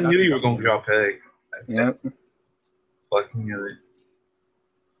knew you were gonna drop Peg. Yep. Fucking knew it.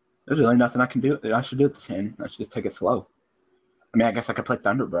 There's really nothing I can do. I should do it this hand. I should just take it slow. I mean, I guess I could play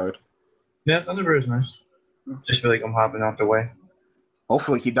Thunderbird. Yeah, Thunderbird is nice. Just feel like I'm hopping out the way.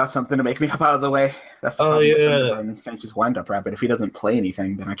 Hopefully he does something to make me hop out of the way. That's the problem with Thunderbird. He can't just wind up Rapid. If he doesn't play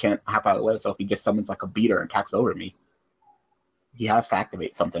anything, then I can't hop out of the way. So if he just summons like a beater and attacks over me, he has to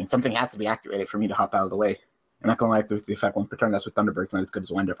activate something. Something has to be activated for me to hop out of the way. I'm not gonna lie, with the effect once per turn, that's with Thunderbird. It's not as good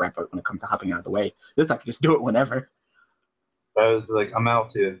as wind up Rapid when it comes to hopping out of the way. This I can just do it whenever. I was like, I'm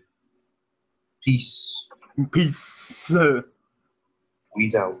out here. Peace. Peace.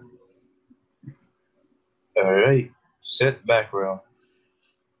 We's out. Alright. Set back row.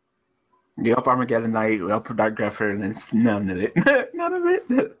 Yep, Armageddon Knight, up Dark Grapher, and then none of it. None of it.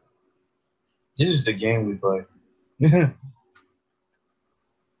 This is the game we play.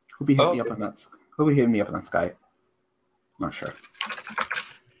 Who'll be hitting me up on that? Who'll be hitting me up on that Skype? Not sure.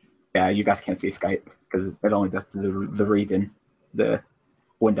 Yeah, you guys can't see Skype because it only does the read in the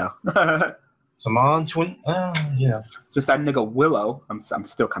window. Come on, twin. Yeah. Just that nigga Willow. I'm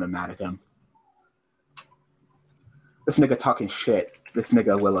still kind of mad at him. This nigga talking shit. This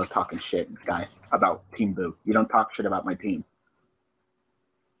nigga Willow talking shit, guys, about Team Boo. You don't talk shit about my team.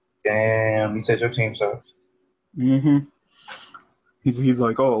 Damn, you said your team sucks. Mm-hmm. He's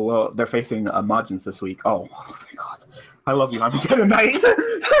like, oh, well, they're facing Majins this week. Oh, thank God. I love you. I'm getting night.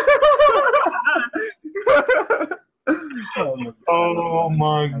 Oh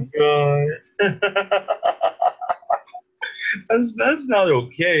my God. That's not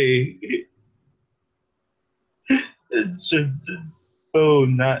okay. It's so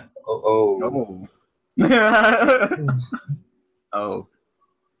not. Oh. Oh.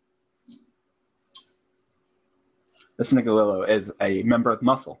 This nigga Willow is a member of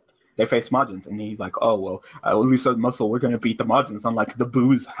Muscle. They face Majins, and he's like, oh, well, we said Muscle, we're going to beat the Majins, unlike the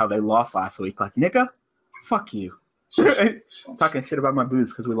Boos, how they lost last week. Like, nigga, fuck you. Talking shit about my Boos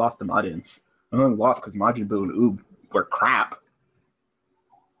because we lost to Majins. I only lost because Majin Buu and Oob were crap.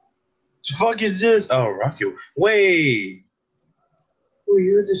 The fuck is this? Oh, Rocky. Wait. Who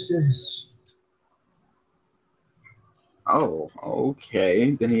year is this? Oh,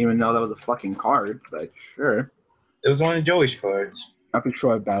 okay. Didn't even know that was a fucking card, but sure. It was one of Joey's cards. I'm pretty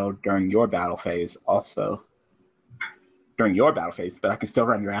sure I battled during your battle phase also. During your battle phase, but I can still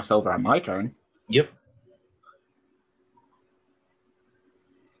run your ass over on my turn. Yep.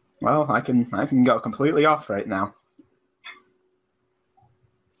 Well, I can go completely off right now.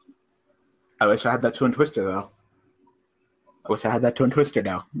 I wish I had that Twin Twister, though. I wish I had that Twin Twister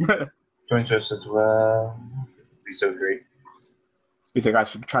now. Twin Twister as well. It'd be so great. You think I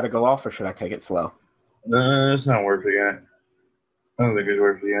should try to go off, or should I take it slow? It's not worth it yet. I don't think it's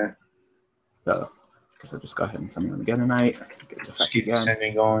worth it yet. So, I guess I'll just go ahead and summon them again tonight. Just keep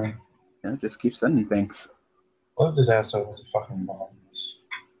sending going. Yeah, just keep sending things. What if this asshole has a fucking bottomless?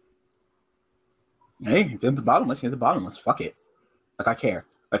 Hey, he's the bottomless. He's the bottomless. Fuck it. Like, I care.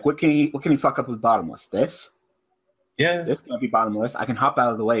 Like, what can he fuck up with bottomless? This? Yeah. This can't be bottomless. I can hop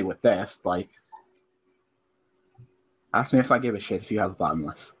out of the way with this. Like, ask me if I give a shit if you have a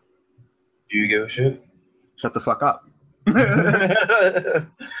bottomless. Do you give a shit? Shut the fuck up.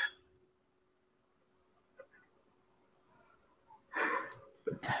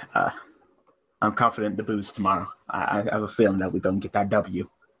 I'm confident the Boos tomorrow. I have a feeling that we're going to get that W.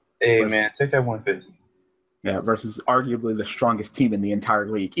 Hey, man, take that 150. Yeah, versus arguably the strongest team in the entire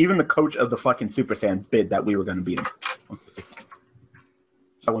league. Even the coach of the fucking Super Saiyans bid that we were going to beat him.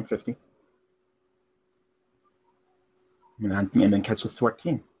 150. And then catch the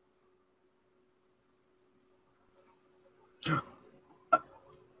 14.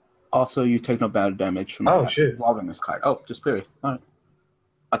 Also, you take no bad damage from involving this card. Oh, just period. All right.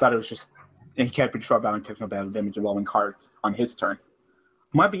 I thought it was just he can't be sure about and takes no bad damage involving cards on his turn.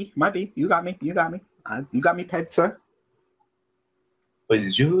 Might be. You got me. You got me pegged, sir. Wait,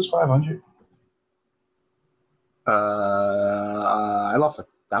 did you lose 500? I lost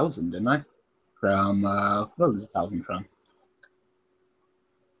 1,000, didn't I? From what was 1,000 from?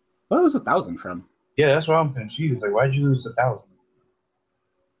 What was 1,000 from? Yeah, that's why I'm confused. Like, why'd you lose 1,000?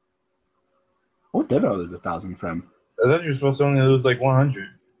 What did I lose 1,000 from? I thought you were supposed to only lose like 100.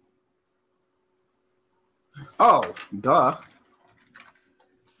 Oh, duh.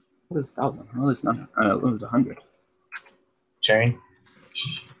 What is 1,000? What is 100? Chain.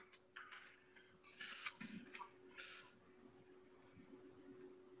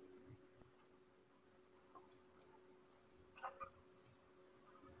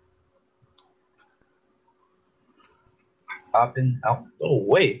 Popping out the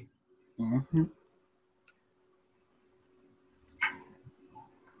way. Mm-hmm.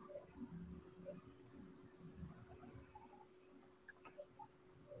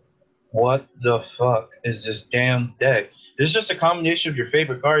 What the fuck is this damn deck? It's just a combination of your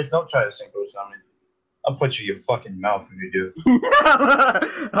favorite cards. Don't try to synchro summon. I'll punch you in your fucking mouth if you do.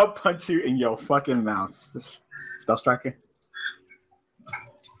 I'll punch you in your fucking mouth. Spell Striker?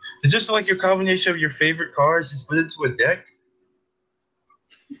 It's just like your combination of your favorite cards just put into a deck.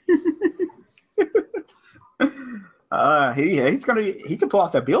 He can pull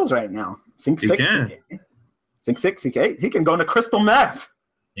off that Bills right now. Sync 6. He can. Sync 6. He can go into Crystal Meth.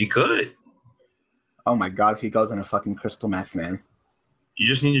 You could. Oh my god, if he goes into fucking Crystal Meth, man. You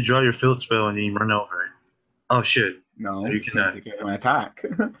just need to draw your field spell and then you run over it. Oh shit. No. You cannot. You can't attack.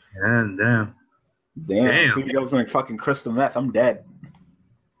 Damn. If he goes into fucking Crystal Meth, I'm dead.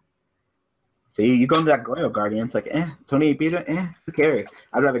 See, you go into that Goyo Guardian, it's like, 28 beat it, who cares?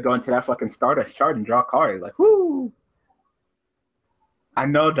 I'd rather go into that fucking starter chart and draw a card. Like, whoo! I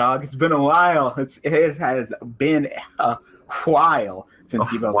know, dog. It's been a while. It has been a while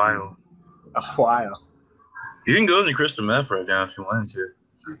since you've Wow. a while. You can go into crystal meth right now if you wanted to.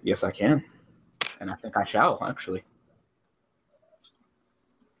 Yes, I can, and I think I shall actually.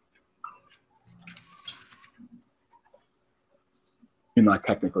 Even though I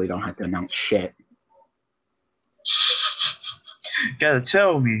technically don't have to announce shit. Gotta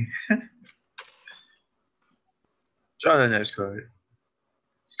tell me. Try that next card.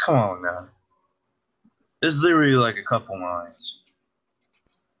 Come on now. It's literally like a couple lines.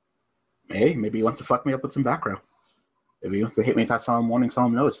 Hey, maybe he wants to fuck me up with some background. Maybe he wants to hit me if I saw him wanting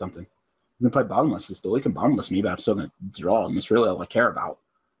someone to notice something. He can play bottomless. Still, he can bottomless me, but I'm still gonna draw him. That's really all I care about.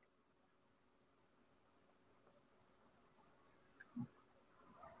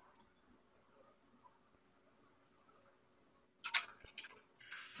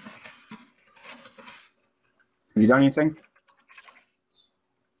 Have you done anything?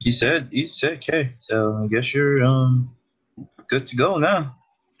 He said okay. So I guess you're good to go now.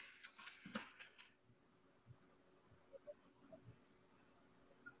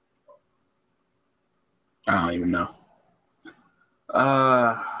 I don't even know.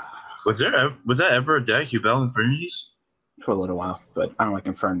 Was that ever a deck Yubel Infinities? For a little while, but I don't like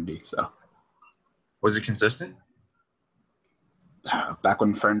Infernity, so. Was it consistent? Back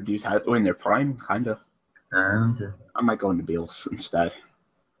when Infernities were in their prime, kind of. Okay. I might go into Beals instead.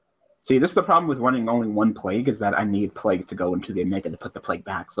 See, this is the problem with running only one Plague, is that I need Plague to go into the Omega to put the Plague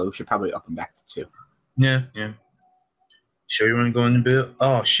back, so we should probably up them back to 2. Yeah. Sure you want to go into build?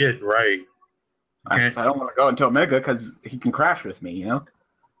 Oh, shit, right. I don't want to go into Omega because he can crash with me, you know?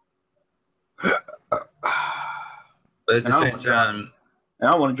 But at the same time... And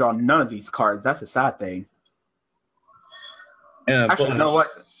I don't want to draw none of these cards. That's a sad thing. Yeah, Actually,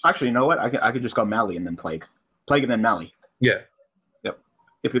 you know what? I could just go Mally and then Plague. Plague and then Mally. Yeah. Yep.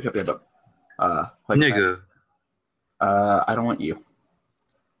 Plague Nigga. I don't want you.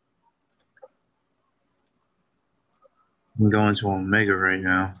 I'm going to Omega right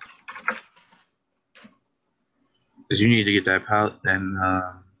now. Because you need to get that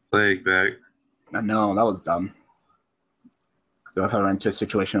Plague back. I know, that was dumb. So if I run into a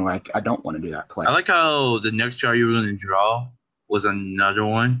situation where I don't want to do that play. I like how the next card you were going to draw was another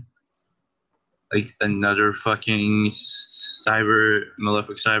one. Like another fucking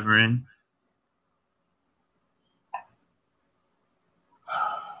Malefic Cyberin.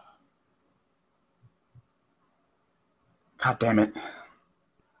 God damn it.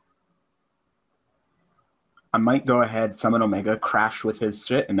 I might go ahead, summon Omega, crash with his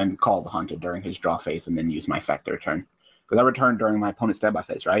shit, and then call the Haunted during his draw phase, and then use my effect to return. Because I return during my opponent's standby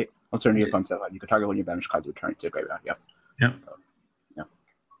phase, right? I'll turn to your opponent's standby. You can target one of your banished cards, return it to the graveyard. Yep. So, yep.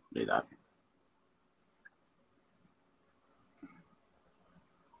 Do that.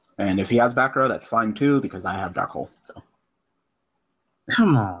 And if he has back row, that's fine too, because I have Dark Hole. So.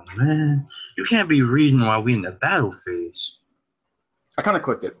 Come on, man. You can't be reading while we in the battle phase. I kind of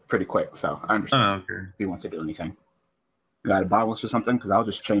clicked it pretty quick, so I understand okay. if he wants to do anything. You got a bottomless or something? Because I'll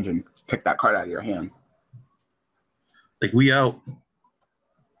just change and pick that card out of your hand. Like, we out.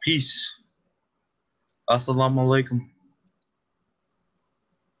 Peace. Assalamu alaikum.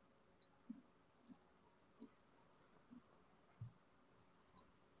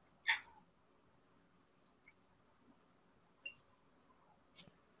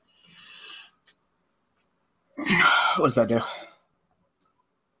 What does that do?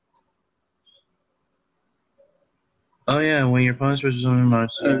 Oh yeah, when your opponent switches on your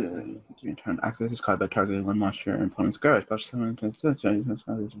monster. You turn access this card by targeting one monster and opponent's guard.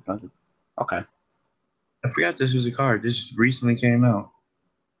 Okay. I forgot this was a card. This just recently came out.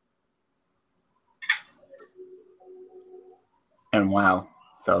 And wow.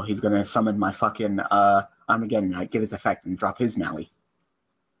 So he's gonna summon my fucking Armageddon Knight, get his effect, and drop his Mally.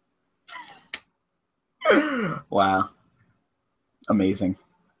 Wow. Amazing.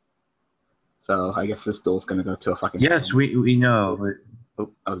 So I guess this duel's gonna go to a fucking. Yes, we know. But...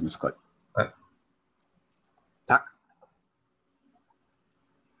 Oh, I was a misclick. Tack.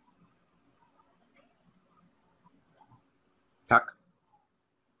 Tack.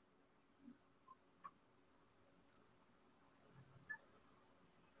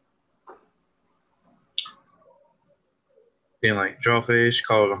 Being like draw face,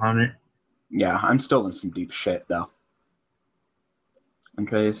 call it 100. Yeah, I'm still in some deep shit though.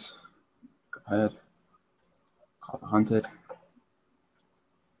 Phase. Go ahead. Call the Hunted.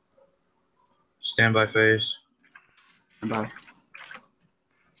 Standby phase. Standby.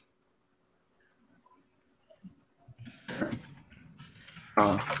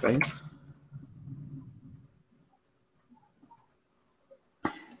 Phase.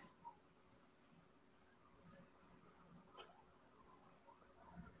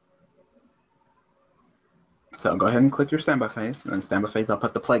 So go ahead and click your standby phase, and then standby phase, I'll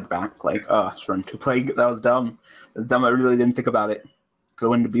put the plague back. Like, oh, it's run 2 plague. That was dumb. That was dumb. I really didn't think about it.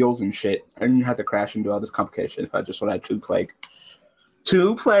 Go into Beals and shit. I didn't have to crash and do all this complication if I just would have had 2 plague.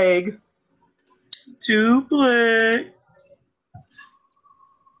 2 plague. 2 plague.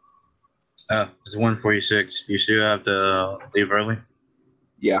 It's 146. You still have to leave early?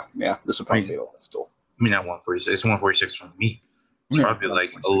 Yeah. This will probably be the last duel. I mean, not 146. It's 146 from me. It's probably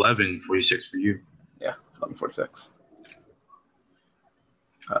like 11:46 for you. Yeah, it's 11:46.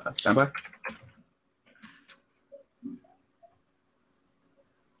 Standby.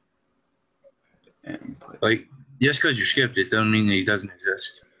 And play. Like, just because you skipped it doesn't mean that he doesn't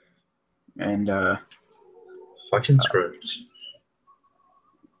exist. And fucking scrubs.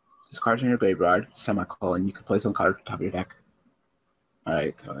 Discards in your graveyard, semicolon. You can place one card at the top of your deck.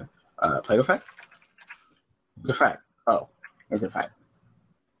 Alright, so plague effect? It's a fact. Oh, it's a fact.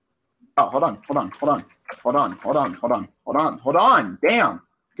 Oh, hold on. Damn!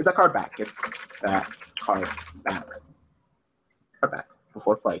 Get that card back. Get that card back. Card back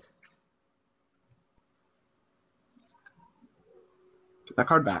before plague. Get that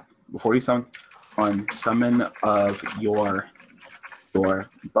card back before you summon on summon of your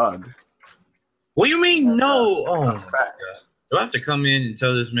bug. What do you mean no? Oh my Effect. god. Do I have to come in and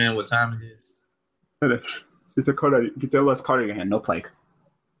tell this man what time it is? Finish. Get the card out. Get the last card in your hand. No plague.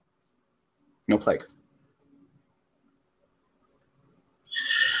 No plague.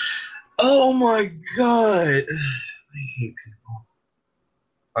 Oh my god. I hate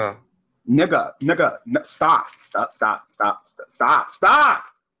people. Nigga, stop.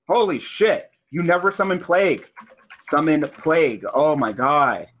 Holy shit. You never summon plague. Summon plague. Oh my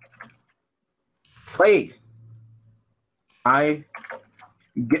god. Plague.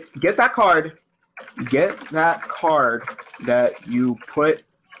 Get that card. Get that card that you put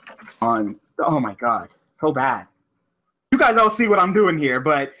on. Oh my god. So bad. You guys all see what I'm doing here,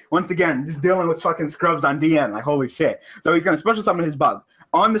 but once again, just dealing with fucking scrubs on DN. Like, holy shit. So he's going to special summon his bug.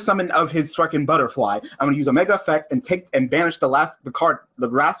 On the summon of his fucking butterfly, I'm going to use a mega effect and banish the last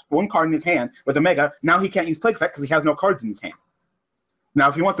one card in his hand with a mega. Now he can't use plague effect because he has no cards in his hand. Now,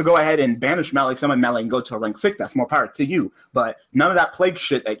 if he wants to go ahead and banish melee, summon melee, and go to a rank 6, that's more power to you. But none of that plague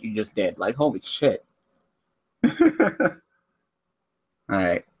shit that you just did. Like, holy shit.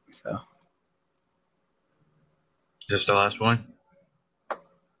 Alright, so. Just the last one?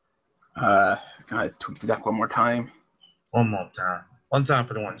 Gotta tweak the deck one more time. One more time. One time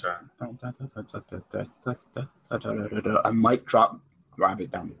for the one time. I might grab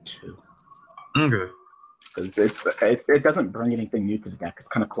it down to 2. Okay. It doesn't bring anything new to the deck. It's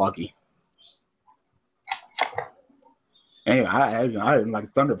kind of cloggy. Anyway, I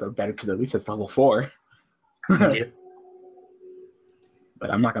like Thunderbird better because at least it's level 4. Yeah. But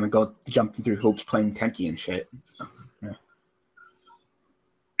I'm not gonna go jumping through hoops playing Tenki and shit. So, yeah.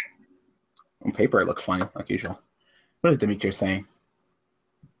 On paper, it looks fine, like usual. What is Demetrius saying?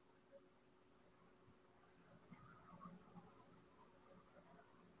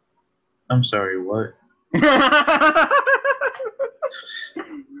 I'm sorry, what?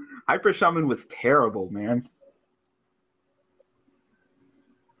 Hyper Shaman was terrible, man.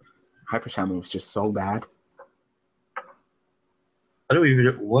 Hyper Shaman was just so bad. I don't even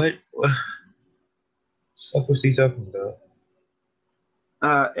know what fuck was he talking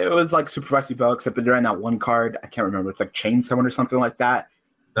about? It was like Supervised Yubel, except that during that one card, I can't remember. It's like Chain Summon or something like that.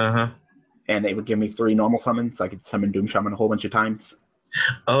 And they would give me 3 normal summons, so I could summon Doom Shaman a whole bunch of times.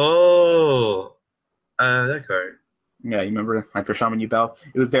 Oh, that card. Yeah, you remember Hyper Shaman Yubel?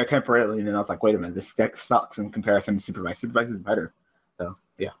 It was there temporarily, and then I was like, wait a minute, this deck sucks in comparison to Supervised. Supervised is better. So,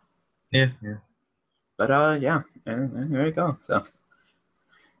 yeah. Yeah. But, yeah, and there you go. So,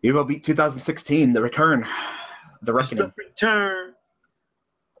 Yubel beat 2016, the return. The reckoning. The return.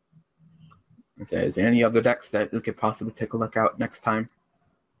 Okay, is there any other decks that we could possibly take a look at next time?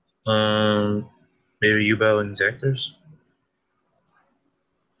 Maybe Yubel and Zactors?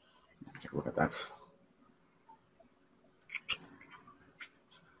 Take a look at that.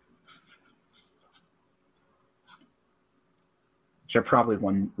 Should probably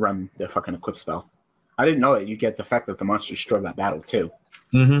run the fucking equip spell. I didn't know that you get the fact that the monster destroyed that battle too.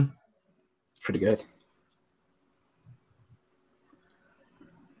 Mm-hmm. It's pretty good.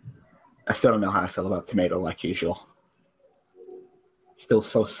 I still don't know how I feel about Tomato like usual. Still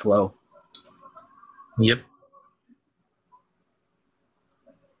so slow. Yep.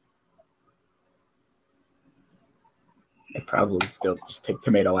 I'd probably still just take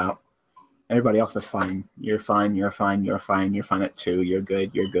Tomato out. Everybody else is fine. You're fine, you're fine, you're fine, you're fine at 2. You're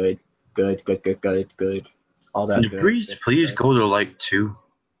good, you're good. Good. All that Can you good. please go to like 2?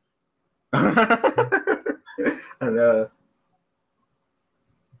 And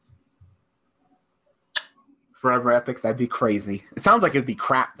Forever Epic, that'd be crazy. It sounds like it'd be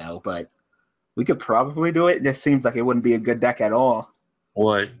crap though, but we could probably do it. It just seems like it wouldn't be a good deck at all.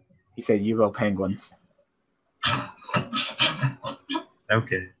 What? He said Yubel Penguins.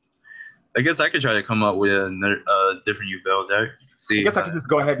 Okay. I guess I could try to come up with another different Yubel deck. See. I guess I could just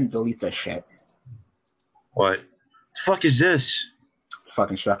go ahead and delete this shit. What? The fuck is this?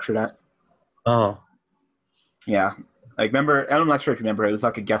 Fucking structure that. Oh. Yeah. Like, remember, I'm not sure if you remember, it was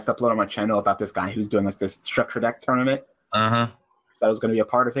like a guest upload on my channel about this guy who's doing like this structure deck tournament. Uh-huh. So I was going to be a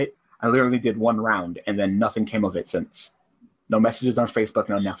part of it. I literally did one round and then nothing came of it since. No messages on Facebook,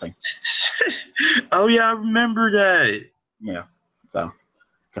 no nothing. Oh, yeah, I remember that. Yeah. So,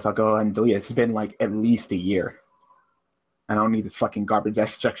 guess I'll go ahead and delete it. It's been like at least a year. I don't need this fucking garbage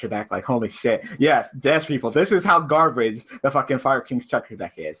ass structure deck. Like, holy shit. Yes, Dash people, this is how garbage the fucking Fire King structure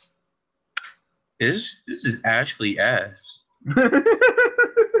deck is. This is actually ass.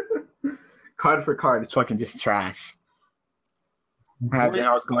 Card for card, it's fucking just trash. I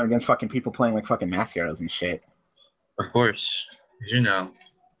was going against fucking people playing like fucking Mass Heroes and shit. Of course. You know.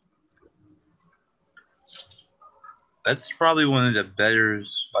 That's probably one of the better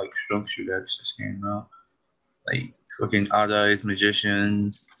like structure decks this game out. Like fucking Odd Eyes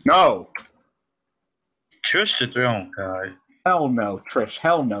Magicians. No! Trish the Throne guy. Hell no, Trish.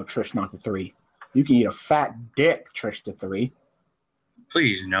 Hell no, Trish not the 3. You can eat a fat dick, Trish the 3.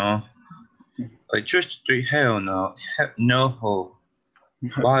 Please, no. Like, Trish the 3, hell no. No.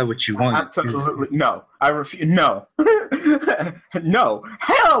 Why would you want Absolutely no. I refuse. No. No.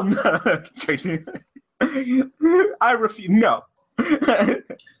 Hell no. Tracy. I refuse. No.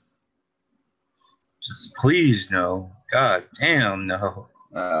 Just please, no. God damn, no.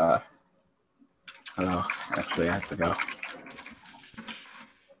 Hello. Actually, I have to go.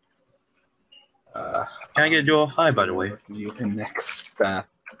 Can I get a dual high, by the way? You can next. Oh.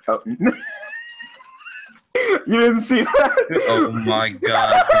 You didn't see that? Oh my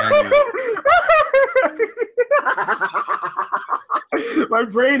god, Daniel. My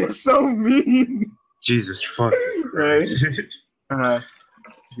brain is so mean. Jesus fuck. Right?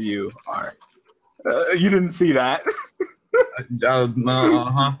 You are. You didn't see that.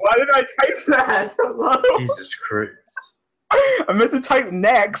 Uh-huh. Why did I type that? Hello? Jesus Christ. I meant to type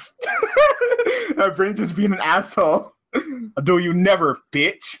next. My brain's just being an asshole. I'll do you never,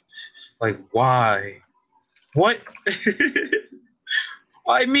 bitch. Like, why? What?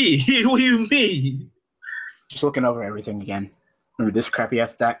 Why me? What do you mean? Just looking over everything again. Remember this crappy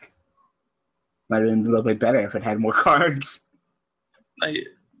ass deck? Might have been a little bit better if it had more cards.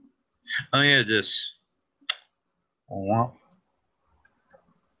 Oh yeah, this. Wow.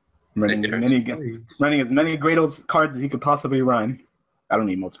 Running as many great old cards as he could possibly run. I don't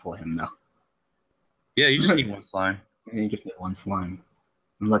need multiple of him though. Yeah, you just need one slime. You just need one slime.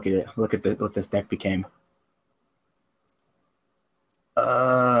 And look at it. Look at what this deck became.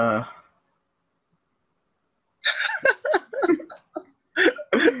 Yeah,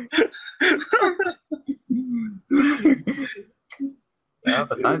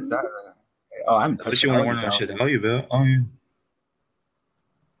 besides that, oh, I'm. Unless you want to warn that shit out, Yubel. Oh yeah.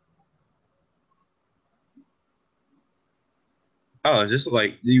 Oh, is this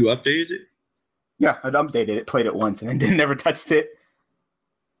like you updated it? Yeah, I updated it, played it once, and then never touched it.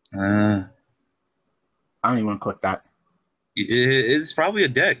 I don't even want to click that. It's probably a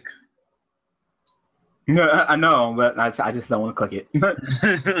deck. No, I know, but I just don't want to click it.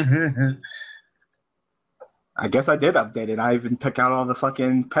 I guess I did update it. I even took out all the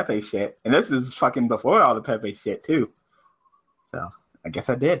fucking Pepe shit. And this is fucking before all the Pepe shit, too. So, I guess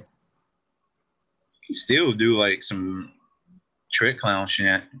I did. You can still do, like, some trick clown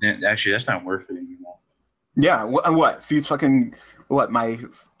shit. Actually, that's not worth it anymore. Yeah, what? Fuse fucking... What, my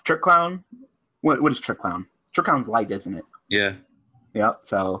trick clown? What is trick clown? Trick clown's light, isn't it? Yeah. Yep,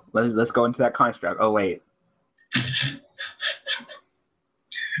 so let's go into that construct. Oh, wait.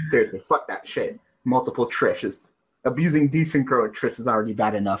 Seriously, fuck that shit. Multiple Trishes. Abusing desynchro with Trish is already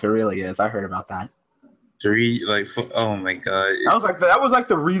bad enough. It really is. I heard about that. Oh my god. That was like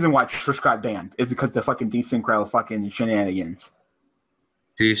the reason why Trish got banned. Is because the fucking desynchro fucking shenanigans.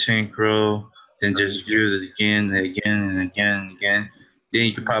 Desynchro, then just use it again and again and again and again. Then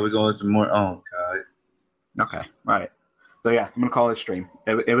you could probably go into more. Oh god. Okay. All right. So yeah, I'm gonna call it a stream.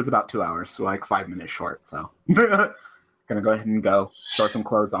 It was about 2 hours, so like 5 minutes short. So gonna go ahead and go throw some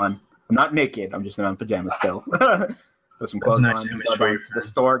clothes on. I'm not naked. I'm just in my pajamas still. Throw some clothes on. Go down to the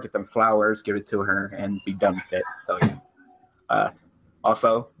store, get them flowers, give it to her, and be done with it. So yeah.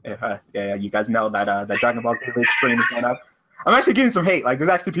 Also, you guys know that that Dragon Ball Z Livestream is going up. I'm actually getting some hate. Like, there's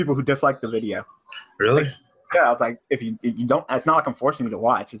actually people who dislike the video. Really? Yeah, I was like, if you don't, it's not like I'm forcing you to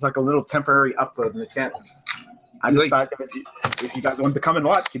watch. It's like a little temporary upload in the channel. I just thought that if you guys want to come and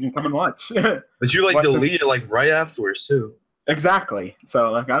watch, you can come and watch. But you like delete it like right afterwards too. Exactly.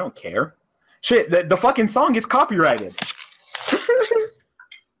 So like, I don't care. Shit, the fucking song is copyrighted.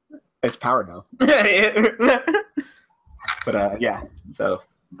 It's powered though. But yeah. So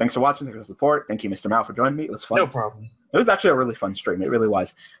thanks for watching. Thanks for the support. Thank you, Mr. Maou, for joining me. It was fun. No problem. It was actually a really fun stream. It really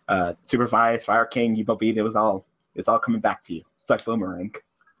was. Supervise, Fire King, Yubel Beat. It's all coming back to you. It's like Boomerang.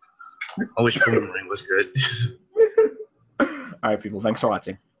 I wish Februrary was good. All right, people. Thanks for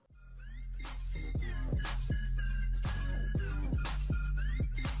watching.